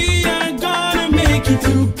that we are gonna make it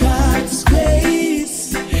through God's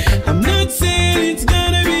grace. I'm not saying it's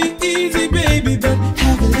gonna be easy, baby, but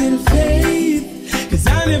have a little faith, 'cause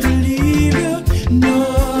I never leave you, no.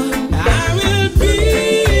 I will be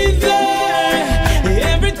there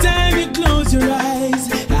every time you close your eyes.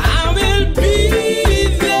 I will be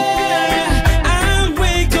there. I'll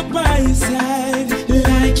wake up by your side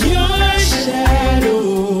like your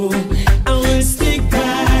shadow. I will stick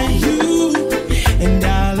by you, and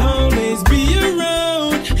I'll always be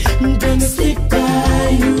around. I'm gonna stick by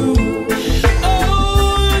you.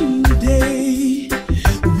 One day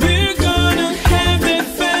we're gonna have that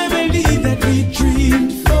family that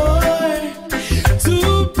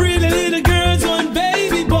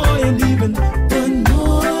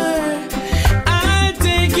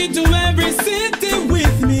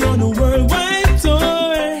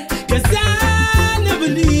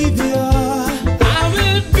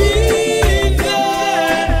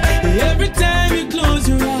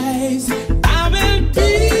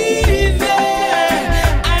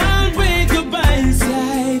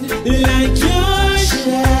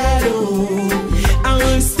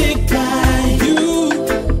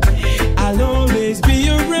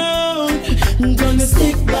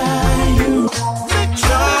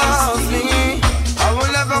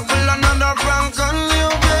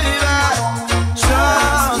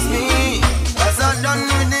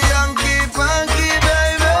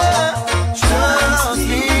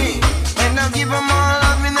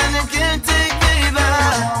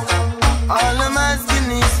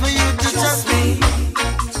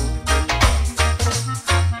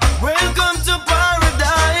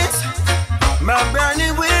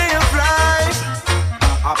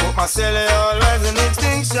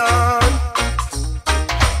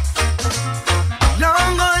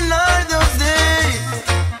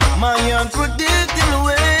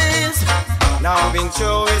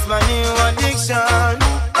show is my new addiction.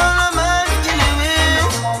 All I'm asking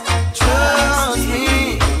is, trust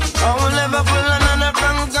me, I will never pull another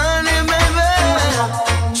prank on you, baby.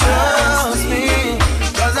 Trust me,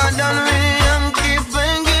 cause I done really young, keep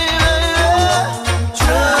thinking, baby.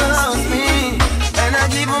 Trust me, and I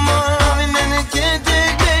give them more loving than they can't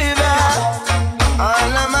take, baby.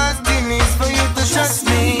 All I'm asking is for you to trust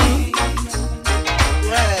me.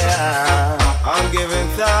 Yeah, I'm giving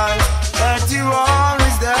thanks that you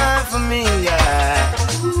always there for me, yeah.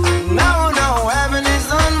 Now, heaven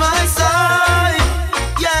is on my side,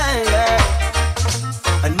 yeah, yeah.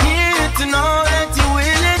 I need to know that you're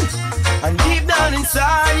willing, and deep down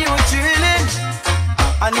inside you're chilling.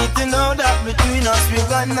 I need to know that between us we've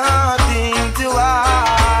got nothing to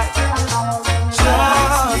hide.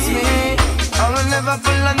 Trust me, I will never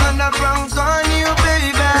pull another prank on you,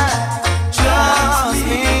 baby. Trust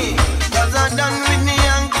me, cause I'm done with me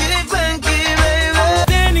and keep and keep, baby.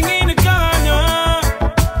 Standing in the corner,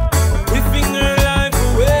 whipping her life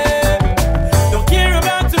away. Don't care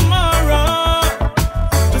about tomorrow,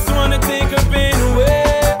 just wanna take her pain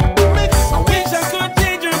away. I wish I could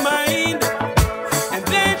change her mind and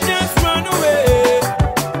then just run away.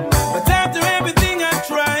 But after everything I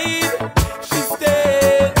tried, she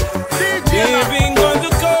stayed. Living on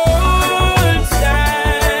the cold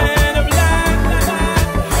side of life.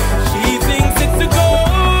 She thinks it's the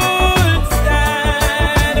cold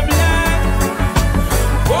side of life.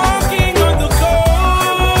 Walking on the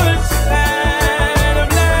cold side of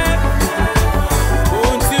life.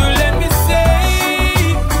 Won't you let me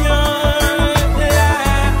save your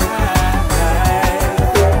life?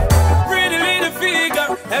 Pretty little figure,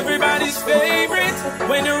 everybody's favorite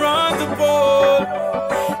when you're on the pole.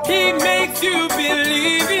 He makes you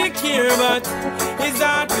believe he cares, but his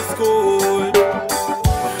heart is cold.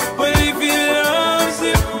 Well, if he loves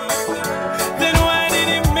you, then why did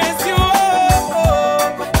he mess you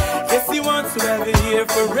up? Yes, he wants to have you here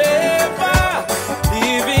forever.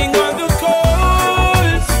 Living on the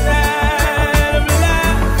cold side of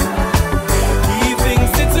life. He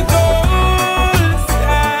thinks it's a cold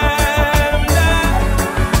side of life.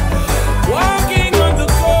 Walking on the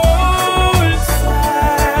cold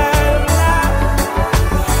side of life.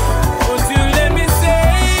 Won't you let me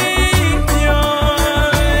save your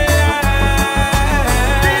life?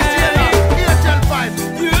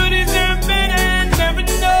 You deserve better and never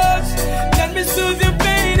knows. Let me soothe your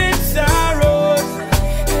pain and sorrows.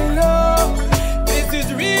 Hello, this is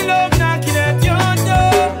real love knocking at your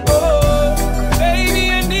door. Baby,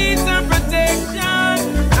 you need some protection,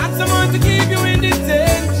 not someone to keep you in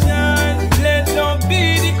detention. Let love be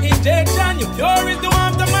the injection. Your cure is the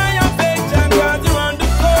warmth of my affection. Cause you're on the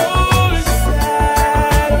cold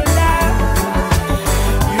side of life.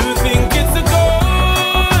 You think it's the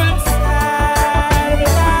cold side of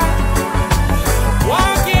life.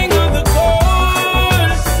 Walking on the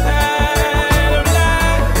cold side of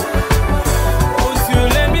life. Won't you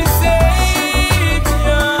let me save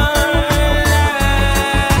your life?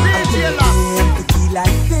 Empathy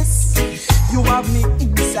like this, you have me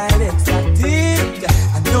inside ecstatic.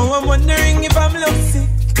 I know I'm wondering if I'm lovesick.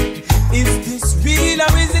 Is this real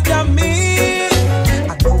or is it a myth?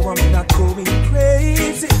 I know I'm not going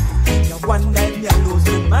crazy. No one night me I lose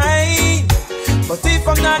my mind. But if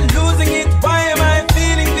I'm not losing it, why am I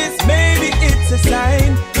feeling this? Maybe it's a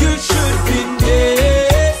sign you should be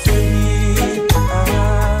next to me.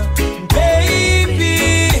 Baby,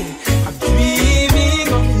 I'm dreaming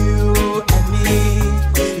of you and me.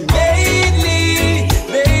 Lately,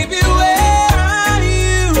 baby, where are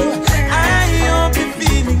you? I hope you're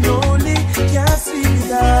feeling lonely. Can't sleep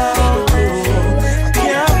without you. I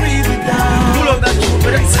can't breathe without you.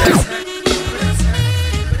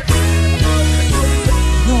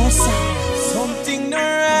 No, sir, something not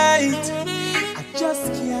right. I just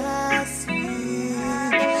can't sleep.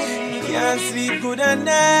 Can't sleep good at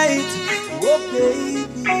night. Oh, baby.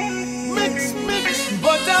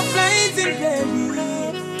 Butterflies in belly,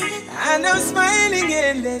 and I'm smiling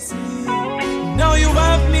endlessly. Now you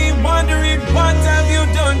have me wondering, what have you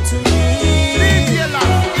done to me?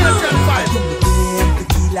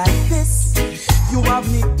 Empathy like this, you have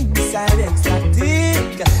me inside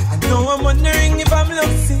ecstatic. I know I'm wondering if I'm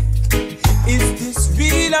lovesick. Is this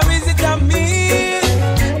real or is it a myth?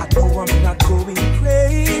 I know I'm not going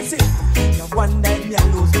crazy. Now one night me I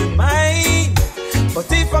lose my mind. But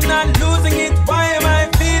if I'm not losing it, why am I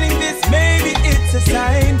feeling this? Maybe it's a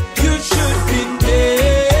sign you should be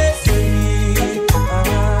next to me.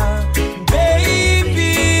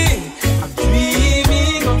 Baby, I'm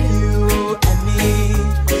dreaming of you and me.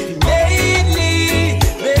 Lately,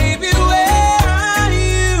 baby, where are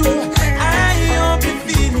you? I hope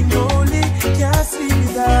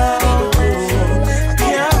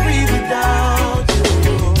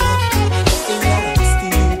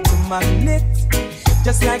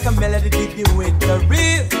like a melody did you with the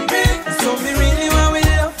real. So me really want we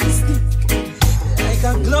love to stick like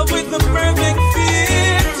a glove with the perfect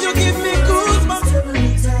fit. You give me goosebumps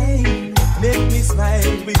every time, make me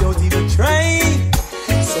smile without even trying.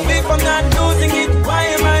 So if I'm not losing it, why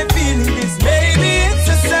am I feeling this? Maybe it's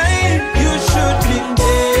a sign you should be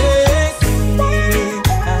next to me.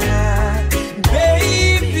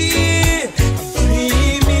 Baby, I'm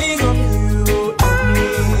dreaming of you and me.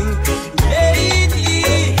 Lately,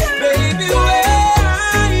 baby, where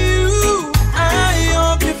are you? I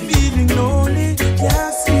hope you're feeling lonely.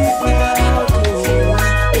 Can't sleep without you,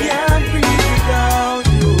 can't breathe without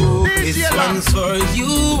you. This one's for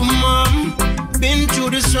you, mom. Been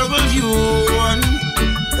through the struggle you won.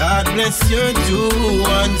 God bless your two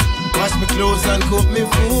ones. Wash me clothes and cook me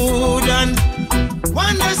food and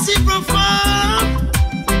wonder she perform.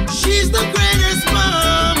 She's the greatest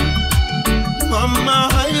mom. Mama,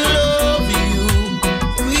 I love you,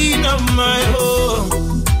 queen of my home.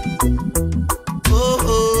 Oh,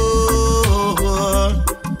 oh, oh,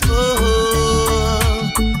 oh, oh,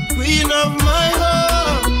 queen of my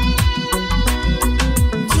home.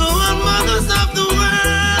 To all mothers of the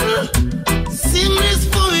world, sing this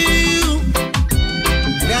for you.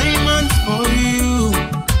 Diamonds for you,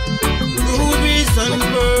 rubies and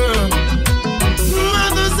pearls.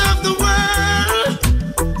 Mothers of the world,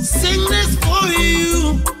 sing this for you.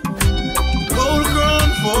 Gold crown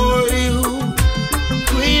for you,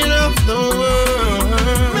 queen of the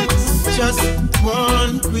world. Just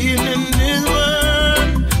one queen in this world,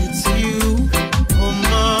 it's you, oh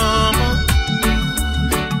mama,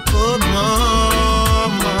 oh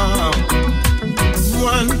mama.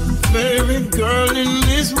 One favorite girl in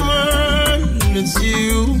this world, it's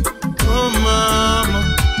you, oh mama,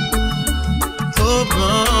 oh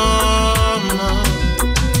mama.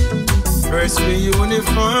 First we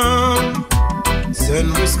uniform, then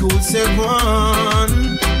we school said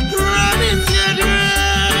one. Running the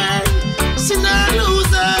dream, she not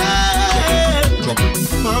lose her head.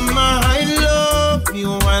 Mama, I love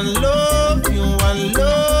you, I love you, I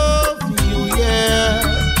love you, yeah.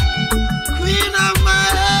 Queen of my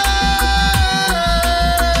heart.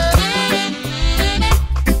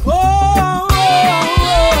 Oh,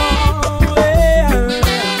 yeah.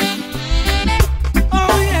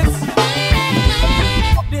 Oh, yes.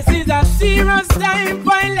 This is a serious time,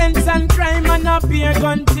 violence and crime, and up here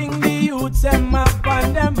gunting the youths them up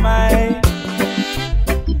on their mind.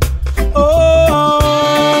 Oh,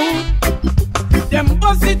 them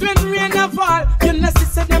bust it when rain a fall. You know,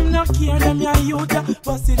 sister, them no care, them your youth.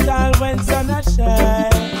 Bust it all when sun a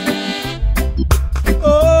shine.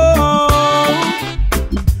 Oh,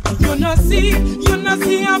 you know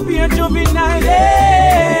see up here juvenile.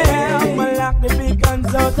 Yeah, but lock the big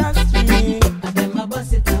guns out the street. And them a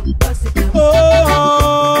bust it up, bust it up.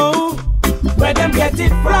 Oh, where them get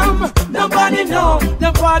it from? Nobody know.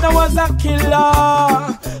 The father was a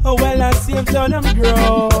killer. Oh, well, I see him turn them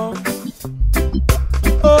grow.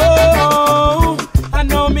 Oh, I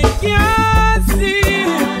know me can't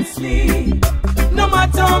sleep. No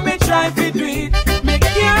matter how me try to do it, me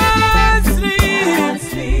can't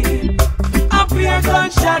sleep. Up here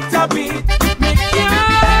gunshot a beat, me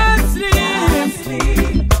can't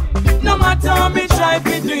sleep. No matter how me try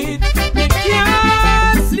to do it, me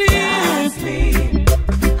can't sleep.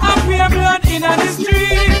 Up here blood in the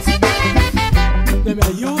street. Them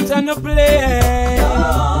a youth on the play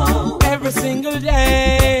every single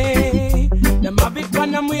day. Them have it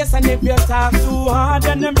on them waist, and if you talk too hard,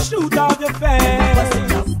 then them shoot out your face. Bust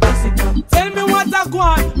it up, bust it up. Tell me what I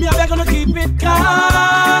want, me a beg gonna keep it calm.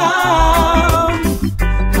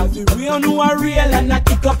 Cause the real know are real, and I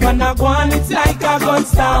kick up and I go on, it's like a gun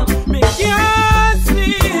stamp. Me can't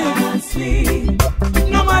sleep.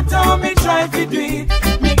 No matter how me try to do it,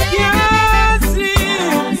 me can't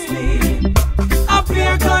sleep. Up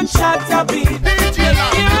here gunshot a beat,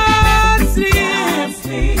 can't sleep.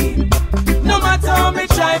 No matter how me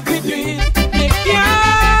try to do it, me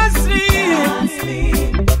can't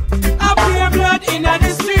sleep. Up here blood in the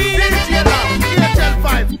street.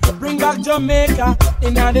 Bring back Jamaica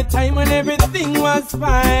in the time when everything was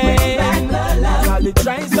fine. All the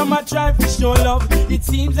try, some a try to show love. It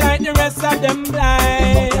seems like the rest of them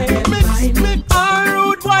blind. All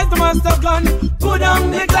rude boys, the must have gone. Put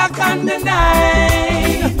on the clock and the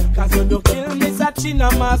 9. Cause when you kill me,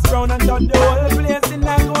 Sachina Mass Brown and turn the whole place in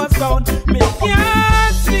a ghost town. Me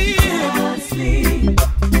can't sleep.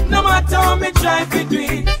 No matter how me try to do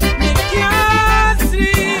it, me can't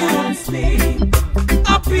sleep.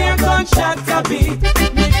 Up here gunshot a beat,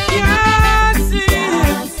 me can't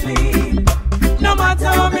sleep. No matter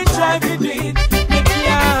how me try to do it, me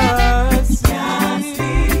can't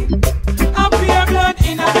sleep.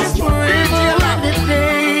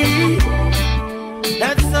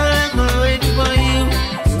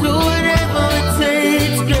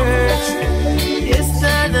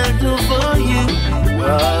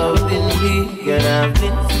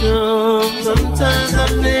 been strong. Sometimes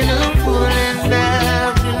I've been a fool and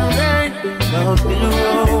I've been right, I've been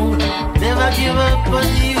wrong. Never give up on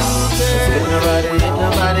you, girl.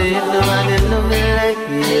 Nobody love me like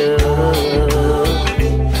you.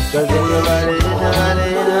 Cause nobody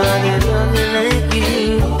love me like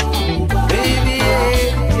you. Baby,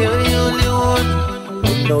 you're the only one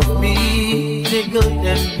who knows me, the good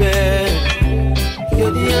and bad.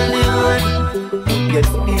 You're the only one who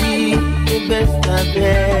gets me the best of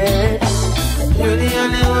bed. You're the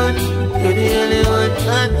only one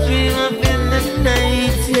I dream of in the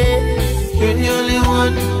night, yeah. You're the only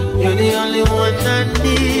one I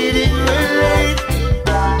need in my life.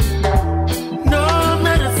 No, I'm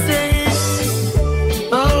not a saint.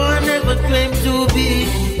 Oh, I never claimed to be.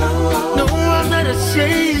 No, I'm not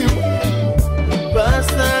ashamed. Pass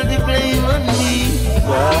all the blame on me.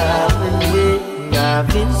 I've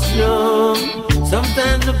been strong.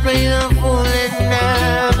 Sometimes I play the fool and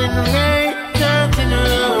I've been right, I've been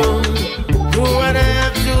wrong. Do what I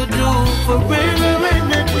have to do forever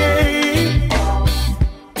and a day.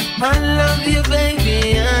 I love you, baby,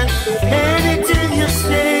 and anything you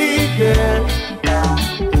say, girl.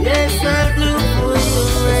 Yes, I'll do for you,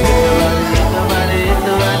 right?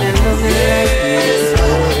 Nobody love me like you.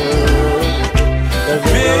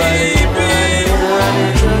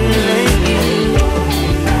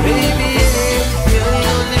 Baby,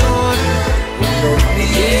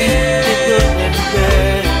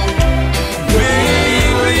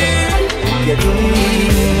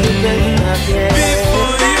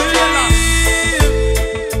 before you leave,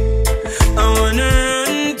 I wanna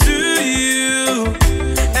run to you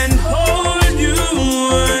and hold you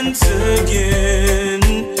once again.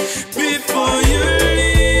 Before you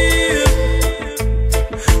leave,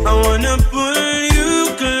 I wanna pull you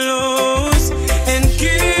close and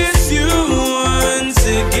kiss you once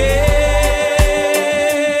again.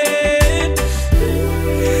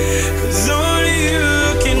 'Cause only you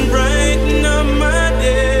can brighten up my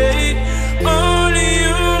day. Only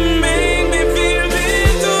you make me feel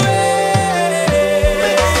this way.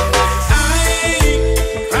 I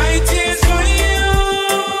cry tears for you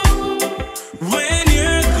when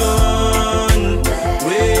you're gone,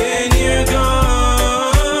 when you're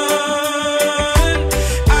gone.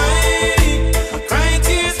 I cry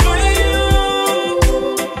tears for you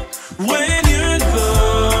when you're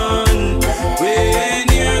gone, when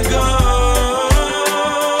you're gone.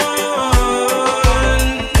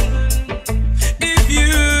 If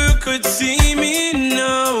you could see me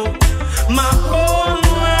now, my whole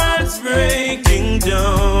world's breaking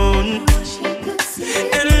down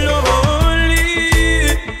and lonely.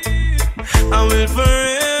 I will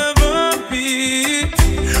forever be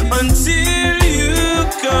until you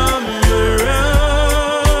come around.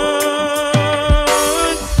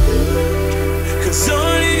 'Cause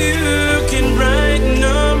only you can brighten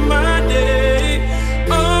up my day.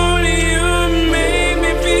 Only you make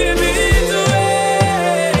me feel this way.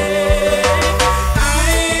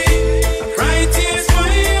 I cry tears for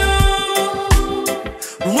you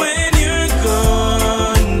when you're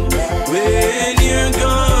gone, when you're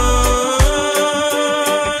gone.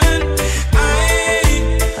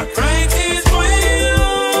 I cry tears for you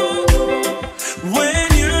when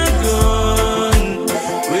you're gone,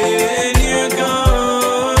 when you're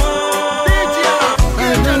gone.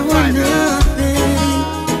 I don't want nothing.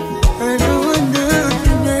 I don't want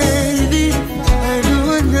nothing, baby. I don't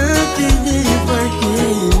want nothing if I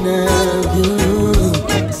can't have you.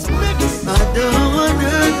 I don't want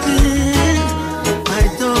nothing. I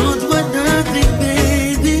don't want nothing,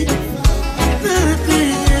 baby.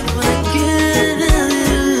 Nothing if I can't have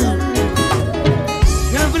you.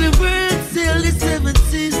 Travel the world, sail the 7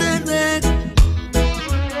 seas and back.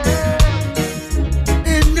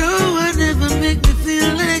 And no one ever make me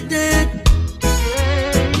feel like that.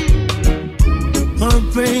 On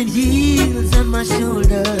brain heels on my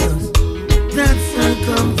shoulders, that's a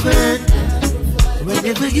comfort.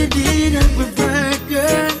 Whatever you need, I provide,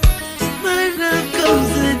 girl. My love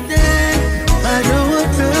comes with that. I don't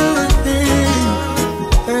want nothing.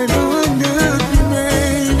 I don't want nothing,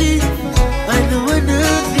 baby. I don't want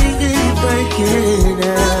nothing if I can't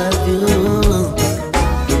have you.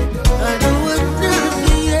 I don't want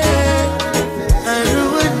nothing, yeah. I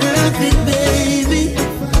don't want nothing, baby.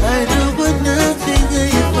 I don't want nothing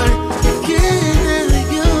if I can't have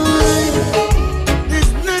you.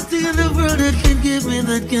 There's nothing in the world that can give me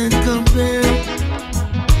that can compare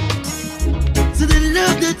to the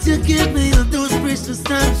love that you give me on those precious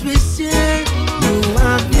times we share. You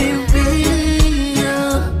have me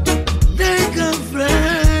real, like I'm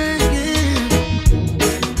flying.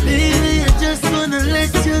 Baby, I just wanna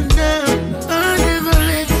let you know I'll never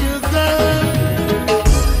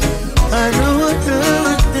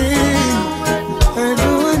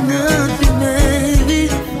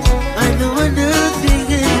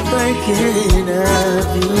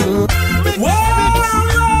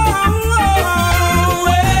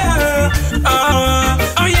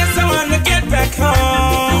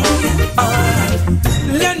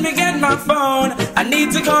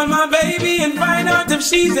need to call my baby and find out if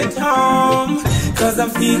she's at home. Cause I'm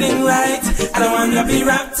feeling right. I don't wanna be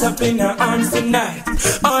wrapped up in her arms tonight.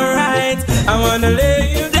 Alright, I wanna lay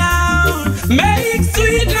you down, make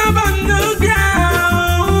sweet love on the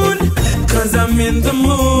ground. Cause I'm in the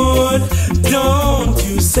mood. Don't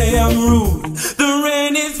you say I'm rude. The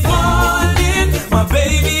rain is falling, my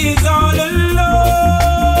baby is all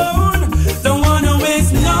alone. Don't wanna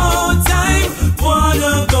waste no time,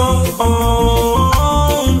 wanna go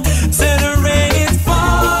home. Say the rain is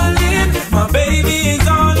falling, my baby is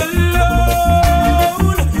all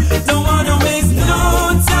alone. Don't wanna waste no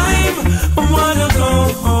time, wanna go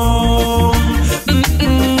home.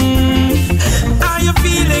 Are you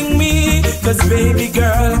feeling me? Cause baby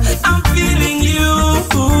girl, I'm feeling you.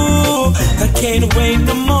 I can't wait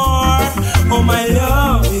no more. Oh, my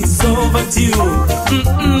love is overdue.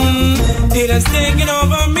 It has taken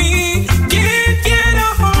over me. Can't get a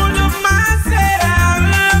hold of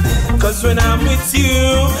myself. Cause when I'm with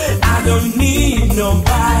you, I don't need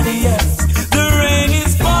nobody else. The rain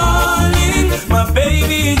is falling, my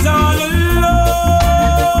baby is all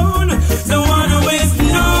alone. Don't wanna waste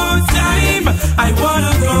no time, I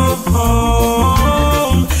wanna go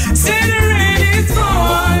home. Say the rain is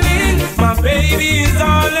falling, my baby is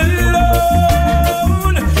all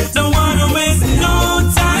alone. Don't wanna waste no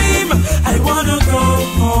time, I wanna go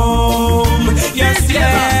home. Yes,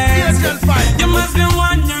 yes. You must be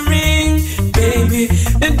wondering, baby,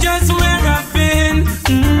 just where I've been.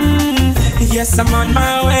 Yes, I'm on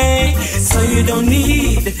my way, so you don't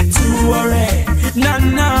need to worry. No,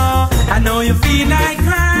 no, I know you feel like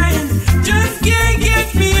crying, just can't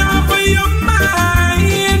get me off of your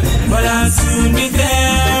mind. But I'll soon be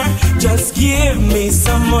there, just give me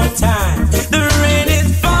some more time. The rain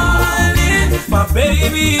is falling, my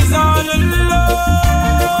baby is all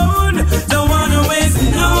alone. Don't wanna waste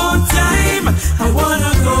no time, I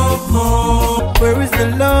wanna go home. Where is the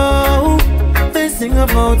love they sing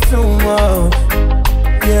about so much?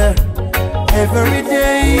 Yeah, every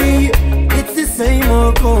day it's the same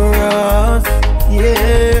old chorus.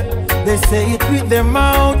 Yeah, they say it with their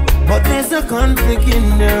mouth, but there's a conflict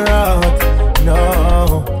in their heart.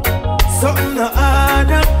 No, something to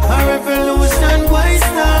add up, a revolution why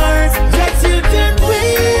start. That you can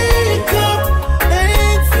wake up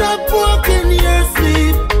and stop walking your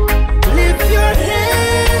sleep. Lift your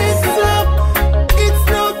hands up, it's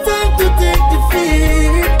no time to take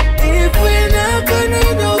defeat. If we're not gonna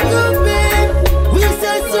know the man, we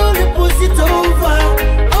shall slowly push it over.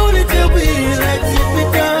 Only till we let it be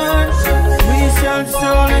done, we shall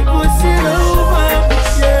slowly push it over.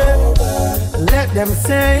 Yeah. Let them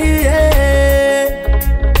say,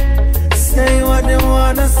 say what they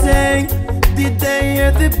wanna say. Did they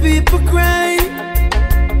hear the people cry,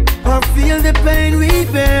 or feel the pain we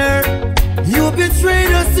bear? You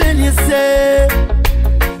betrayed us and you say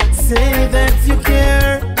that you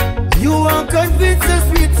care. You won't convince us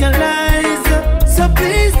with your lies, so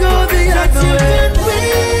please go the other way. You can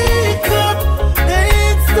wake up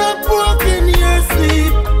and stop walking your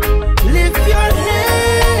sleep. Lift your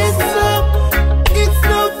hands up, it's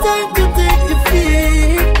no time to take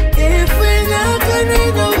defeat. If we're not gonna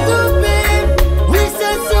know the man, we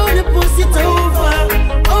shall slowly push it over.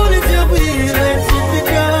 Only till we let it be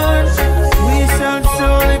done, we shall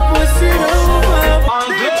slowly push it over. All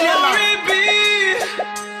glory be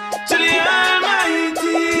to the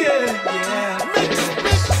Almighty. Yeah.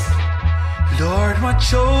 Lord, watch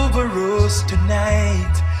over us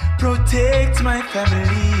tonight. Protect my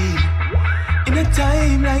family. In a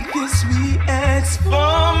time like this, we ask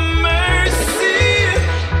for mercy.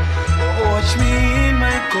 Watch me in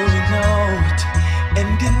my going out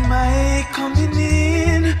and in my coming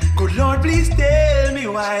in. Good Lord, please tell me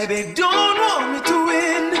why they don't want me to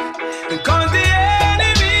win. Because the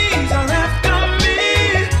enemies are after me.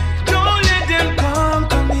 Don't let them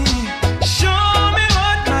conquer me. Show me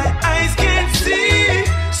what my eyes can't see,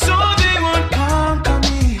 so they won't conquer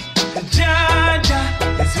me. Jaja,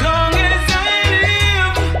 as long as I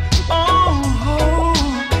live, oh,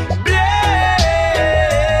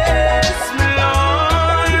 bless me,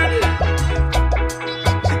 Lord.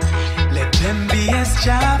 Let them be as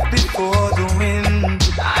chaff before the wind.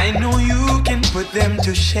 I know you can put them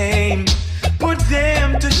to shame. Put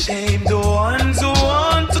them to shame, the ones who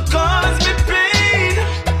want to cause me pain.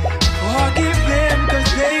 Forgive them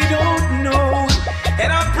cause they don't know,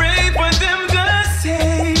 and I pray for them the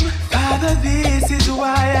same. Father, this is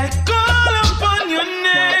why I call upon your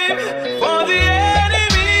name. For the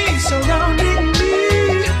enemies surrounding me,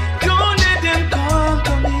 don't let them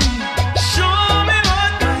conquer me. Show me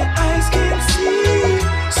what my eyes can see,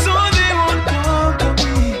 so they won't conquer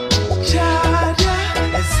me. Jaja,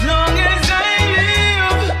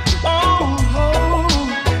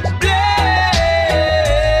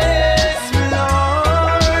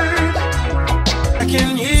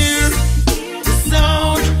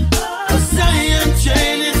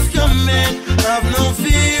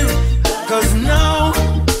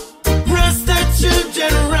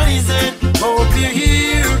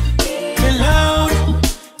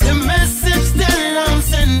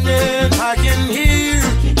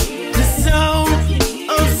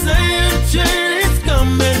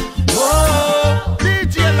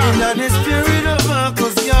 and the spirit of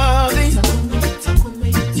Marcus Garvey.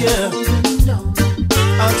 Yeah.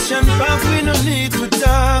 Action back, we no need to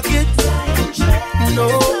talk it. No.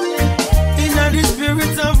 In the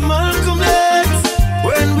spirit of Malcolm X,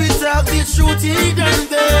 when we talk the truth, he can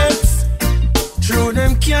vex. True,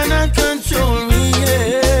 them cannot control me,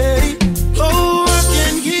 yeah. Oh, I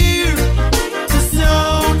can hear the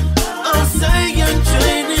sound of Zion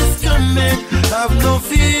train is coming. Have no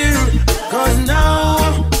fear, cause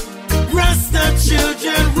now Rasta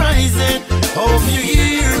children rising. Hope you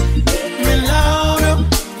hear me loud,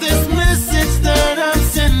 this message that I'm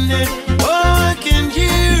sending. Oh, I can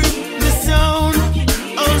hear the sound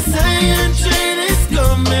of Zion train is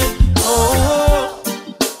coming. Oh,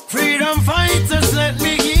 freedom fighters, let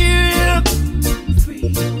me hear.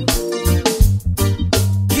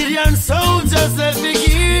 Gideon soldiers, let me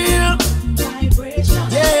hear.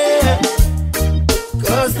 Yeah,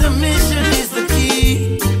 cause the mission is the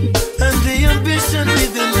key, and the ambition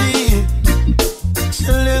within me.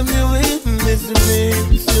 So let me witness me.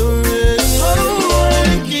 Oh,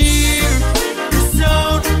 I hear the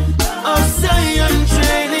sound of Zion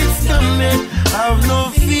train is coming. Have no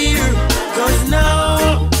fear, cause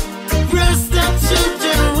now Rasta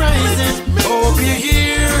children rising. Hope you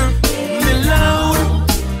hear me loud,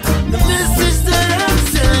 the message that I'm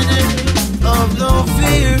sending. Of no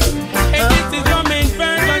fear. Hey, this is Romain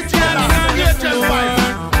Virgo standing on the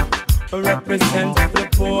floor. Represent the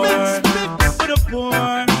poor, for the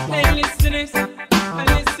poor. Hey, listen this,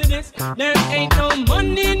 listen this. There ain't no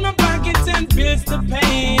money in my pocket and bills to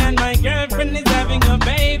pay, and my girlfriend is having a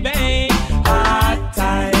baby. Hard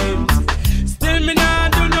times, still me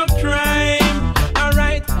not do no crime.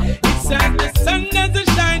 Alright, it's like the sun doesn't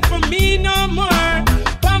shine for me no more.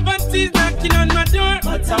 Poverty's knocking on my door,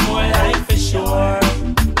 but I'm more life for sure.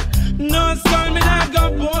 No soul me not go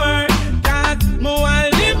poor, cause more I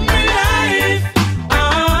live my life.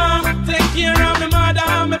 Take care of my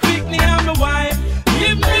mother, my picnic and my wife.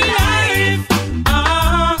 Live my life.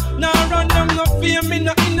 No run down, no fear me,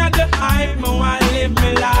 no inna the hype. More I live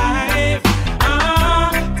my life.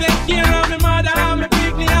 Take care of my mother, my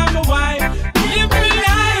picnic and my wife. Live my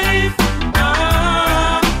life.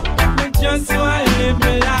 Me just wanna live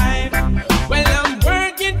my life. Well, I'm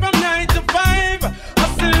working from 9 to 5,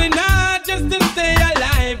 hustling hard just to stay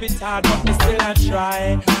alive. It's hard, but me still I try.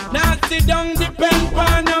 Not sit down, depend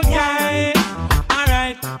on no guy.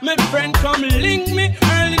 Alright, my friend come link me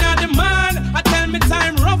early in the morning. I tell me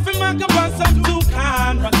time rough and I can bust some two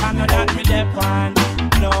can, but I know that me dep on.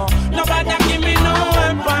 No, nobody give me no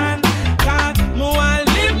weapon, cause more I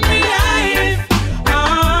live me life.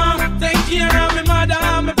 Take care of my mother,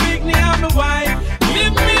 my picnic and my wife.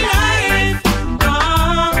 Live me life.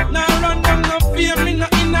 Now run down, no fear me, no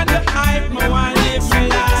inna the hype. More I live my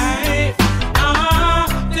life.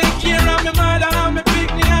 Take care of my mother, my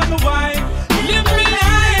picnic and my wife. Live my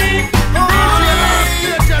life.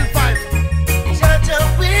 Judge,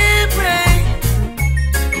 we pray.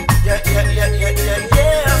 Yeah.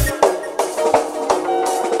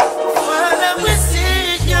 Father, we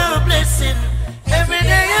seek your blessing. Every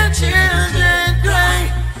day your children cry.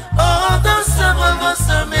 Although some of us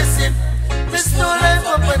are missing, there's no life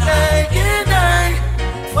up and I can die.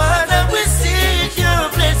 Father, we seek your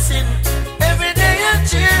blessing. Every day your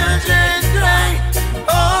children cry.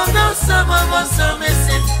 Although some of us are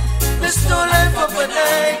missing, there's no life up and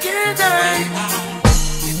I can die.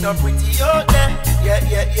 It's not pretty out there. Yeah.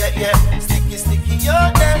 Sticky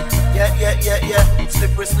out there. Yeah.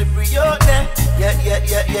 Slippery out there.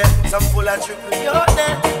 Yeah. Some full and trippy out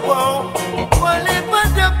there. Whoa. One lip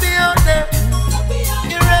and dumpy out there.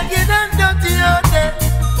 You're ragged and dirty out there.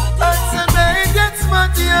 And somebody gets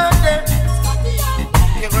smarty out there.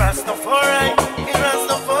 You're Rastafari.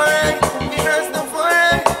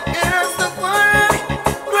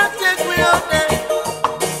 Protect me out there.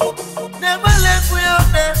 Never left me out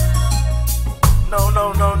there.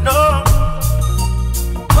 No.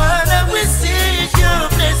 Father, we seek your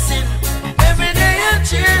blessing. Every day your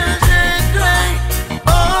children cry.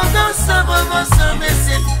 Although some of us are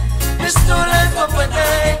missing, there's no life up and I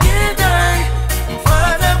can die.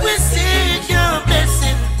 Father, we seek your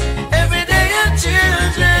blessing. Every day your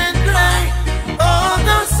children cry.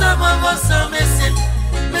 Although some of us are missing,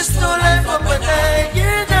 there's no life up and I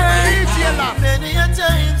can die. Many a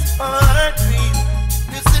times our heart grieves.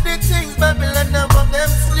 You see the things Babylon above them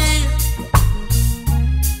sleep.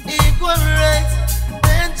 Equal rights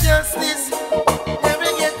and justice.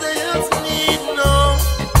 Every ghetto youth need no.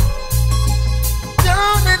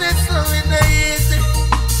 Down and it's slow in the easy.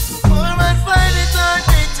 Poor man find it hard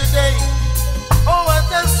day to day. Oh,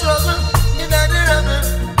 what a struggle in the rubble.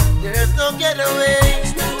 There's no getaway.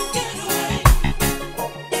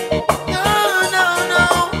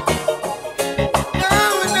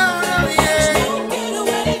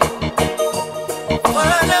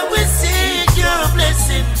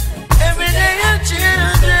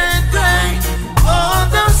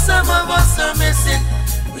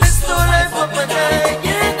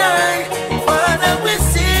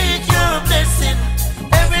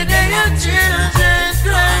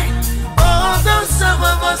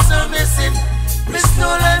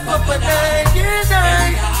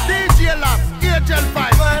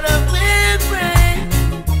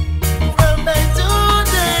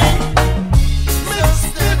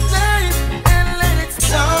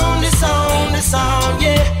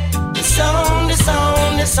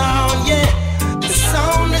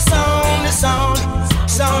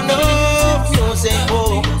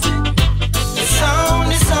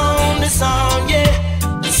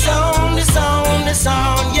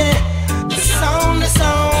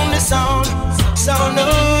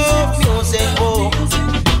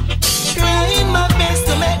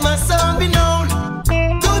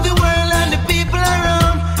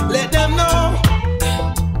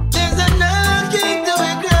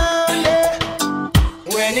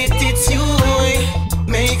 when it hits you, it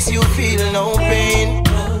makes you feel no pain.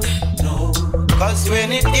 Cause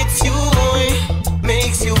when it hits you, it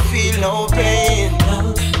makes you feel no pain.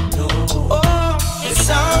 Oh, the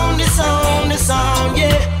sound, the sound, the sound,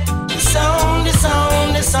 yeah. The sound, the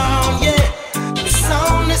sound, the sound, yeah. The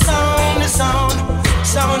sound, the sound, the sound,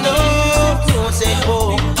 sound of music,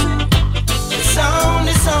 oh. The sound,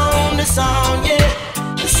 the sound, the sound, yeah.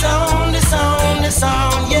 The sound, the sound, the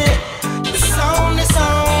sound, yeah. The sound, the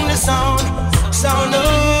sound, the sound, sound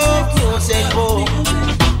of music, oh.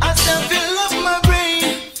 I still fill up my brain,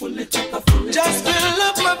 just fill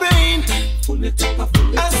up my brain.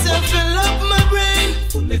 I still fill up my brain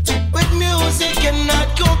with music and not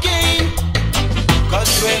cocaine.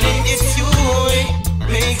 Cause when it hits you, it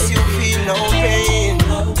makes you feel no pain.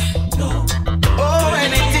 Oh,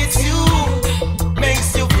 when it hits you, makes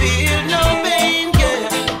you feel no pain, yeah.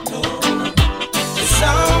 The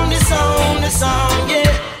sound, the sound, the sound,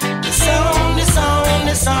 yeah. The sound, the sound,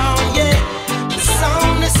 the sound, yeah. The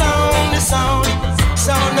sound, the sound, the sound,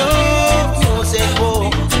 sound of music, oh.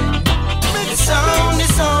 The sound, the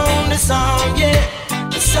sound, the sound, yeah.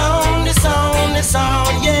 The sound, the sound, the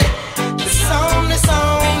sound, yeah. The sound, the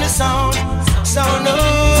sound, the sound, sound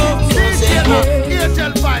of music, oh.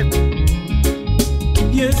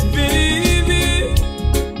 Yes, baby.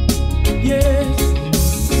 Yes.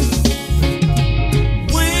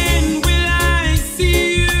 When will I see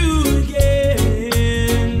you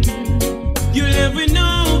again? You'll never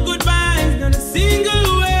know goodbye, not a single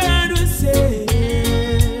word was said.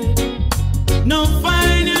 No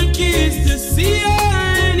final kiss to seal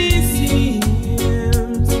any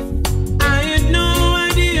seams. I had no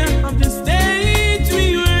idea of the state we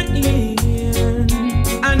were in.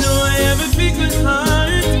 I know I have a big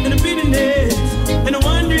heart and a bitterness and a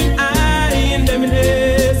wandering eye and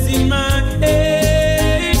heaviness in my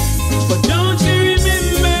head. But don't you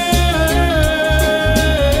remember?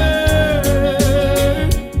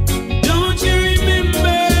 Don't you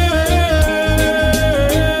remember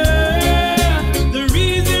the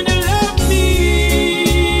reason you loved me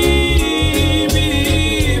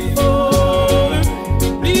before?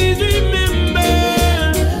 Please remember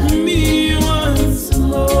me once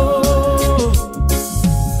more.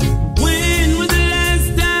 When was the last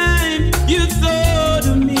time you thought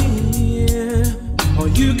of me? Or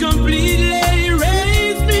you completely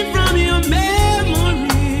erased me from your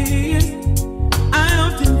memories? I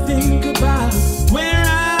often think about where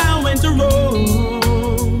I went wrong.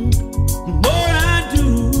 The more I do,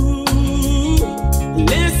 the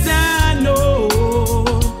less I know.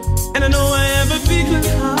 And I know I have a big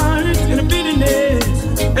heart and a bitterness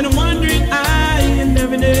and a wandering eye and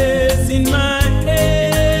heaviness in my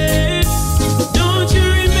head. But don't you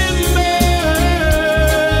remember?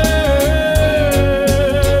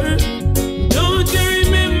 Don't you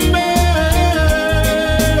remember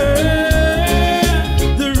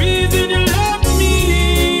the reason you loved me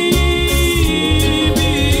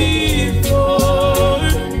before?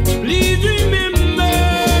 Please remember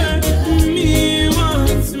me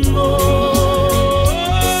once more.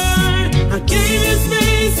 I gave you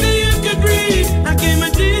space so you could breathe. I gave my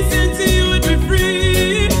distance so you would be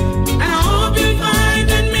free. And I hope you'll find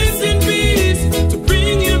that missing piece to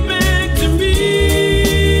bring you back to me.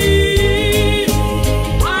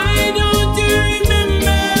 Why don't you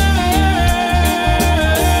remember?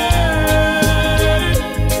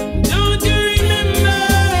 Don't you remember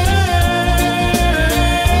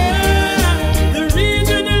the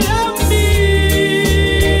reason you loved me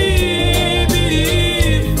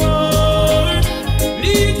before?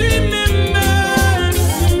 Please remember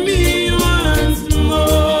me once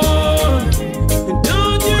more. And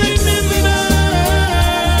don't you remember?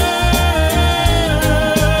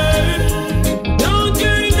 Don't you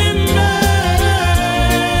remember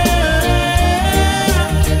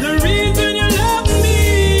the reason you loved me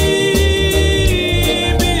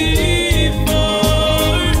before?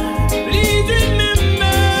 Please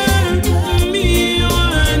remember me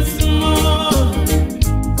once more.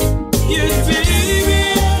 Yes, baby,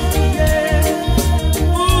 yeah.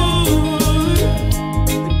 Ooh.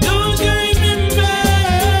 Don't you remember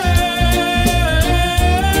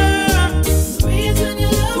the reason you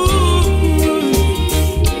loved me?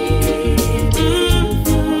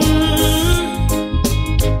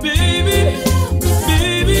 Baby,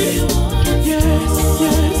 baby, yes,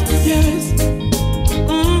 yes, yes.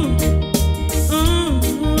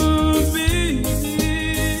 Baby.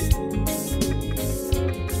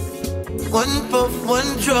 One puff,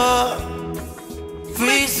 one draw,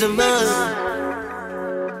 freeze the man.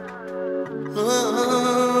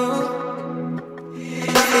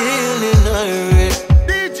 Feeling irate,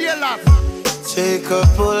 DJLass. take a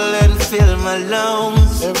pull and fill my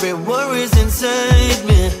lungs. Every worry's inside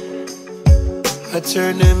me, I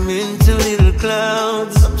turn them into little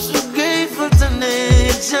clouds. I'm so grateful to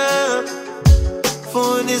nature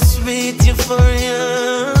for this sweet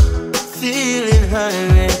euphoria, feeling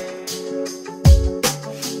high.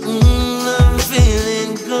 I'm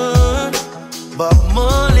feeling good, but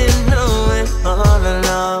more than knowing all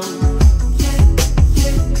along,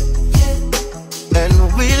 and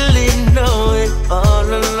really knowing all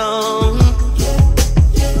along.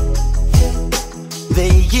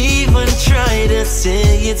 They even try to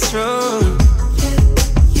say it's wrong,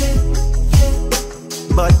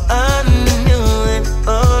 but I knew it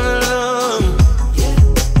all along.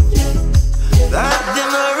 That the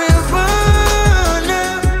marijuana,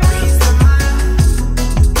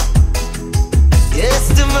 yes,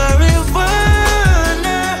 the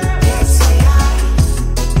marijuana.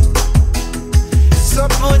 So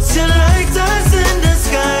put your lighters in the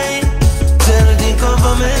sky, tell the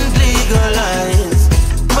government legalize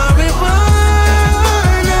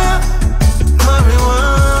marijuana,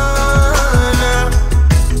 marijuana.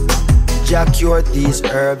 Jack cured these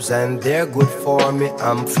herbs and they're good for me.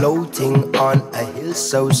 I'm floating on a hill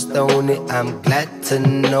so stony. I'm glad to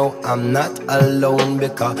know I'm not alone,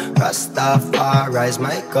 because Rastafari's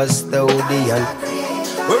my custodian.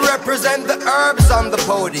 We represent the herbs on the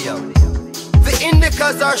podium. The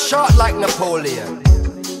indicas are short like Napoleon.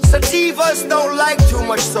 Sativas don't like too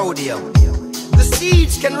much sodium. The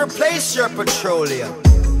seeds can replace your petroleum.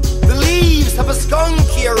 The leaves have a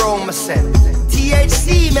skunky aroma scent.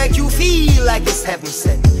 THC make you feel like it's heaven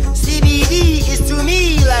sent. CBD is to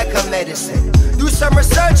me like a medicine. Do some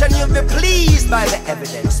research and you'll be pleased by the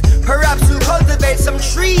evidence. Perhaps you'll cultivate some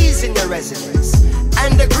trees in your residence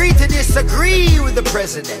and agree to disagree with the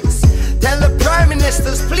presidents. Tell the prime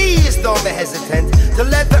ministers please don't be hesitant to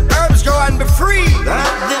let the herbs grow and be free. That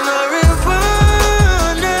the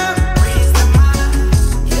marijuana,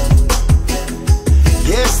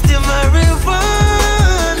 yes, the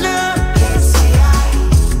marijuana.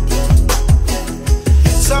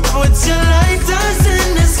 So put your lighters in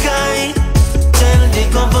the sky, tell the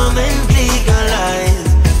government legalize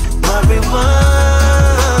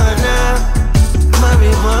marijuana,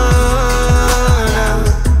 marijuana.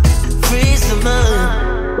 Freeze the mind.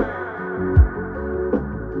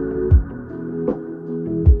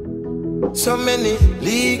 So many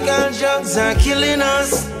legal drugs are killing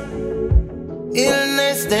us,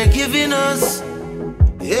 illness they're giving us,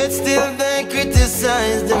 yet still they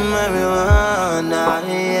criticize the marijuana,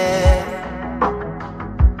 yeah.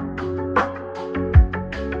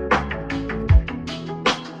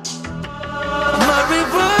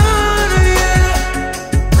 Marijuana,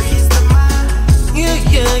 yeah. Freeze the mind. Yeah,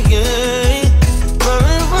 yeah, yeah.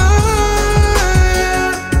 Marijuana.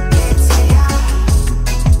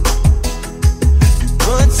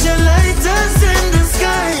 Put your lighters in the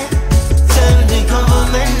sky, tell the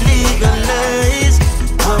government legalize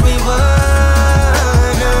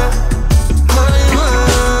marijuana,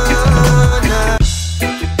 marijuana.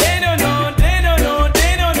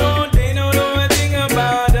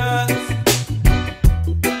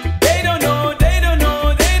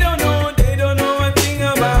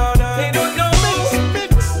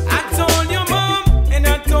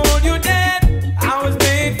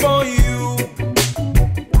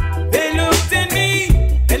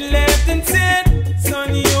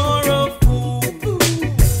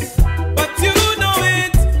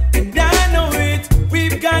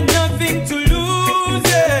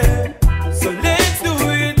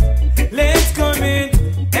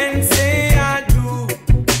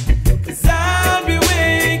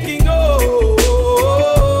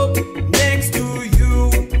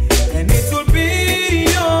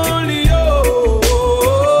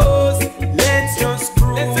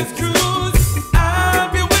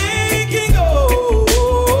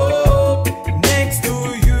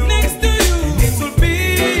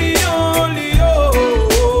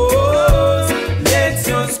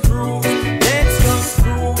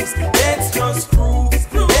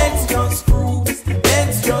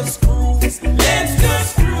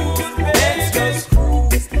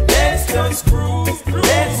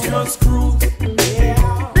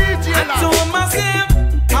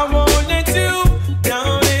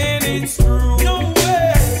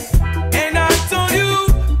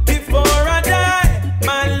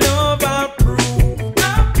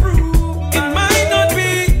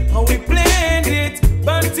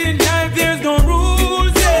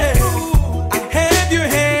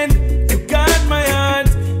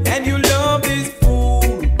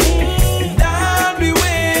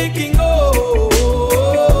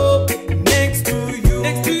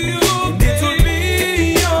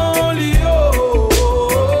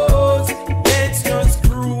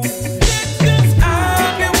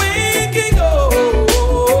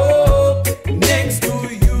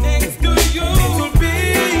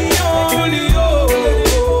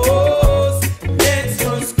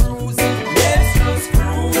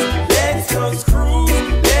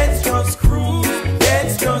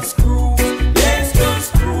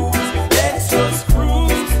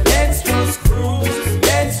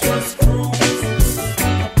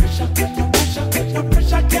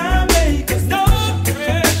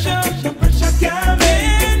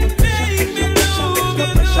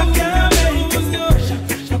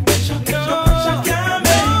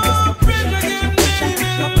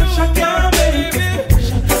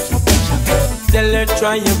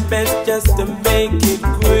 try your best just to make it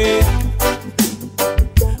quick.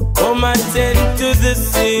 Come attend to the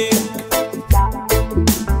sick.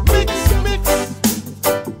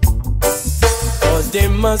 Cause there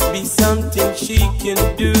must be something she can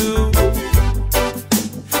do.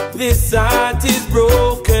 This heart is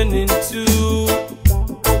broken in two.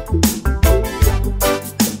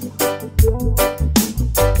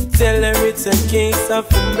 Tell her it's a case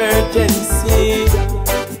of emergency.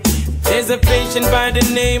 There's a patient by the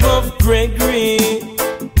name of Gregory.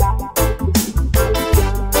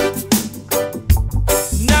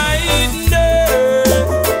 Night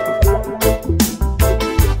nurse,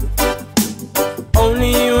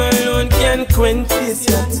 only you alone can quench this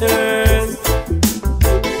your thirst.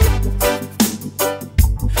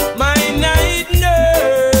 My night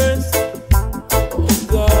nurse, oh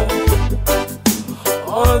God,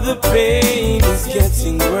 all the pain is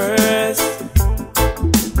getting worse.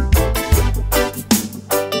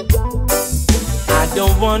 I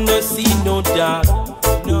don't wanna see no dark,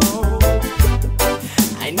 no.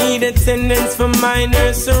 I need attendance for my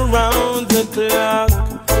nurse around the clock,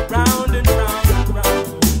 round and round and round.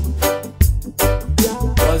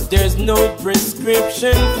 Cause there's no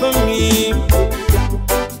prescription for me.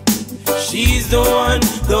 She's the one,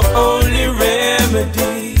 the only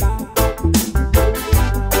remedy.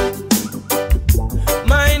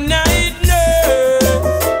 My night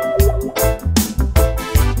nurse,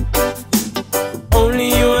 only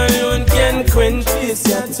you alone can quench this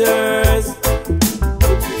your thirst.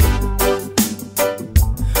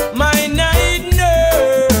 My night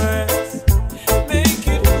nurse, make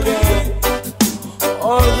it right.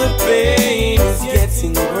 All the pain is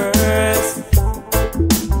getting worse.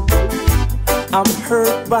 I'm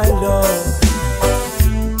hurt by love,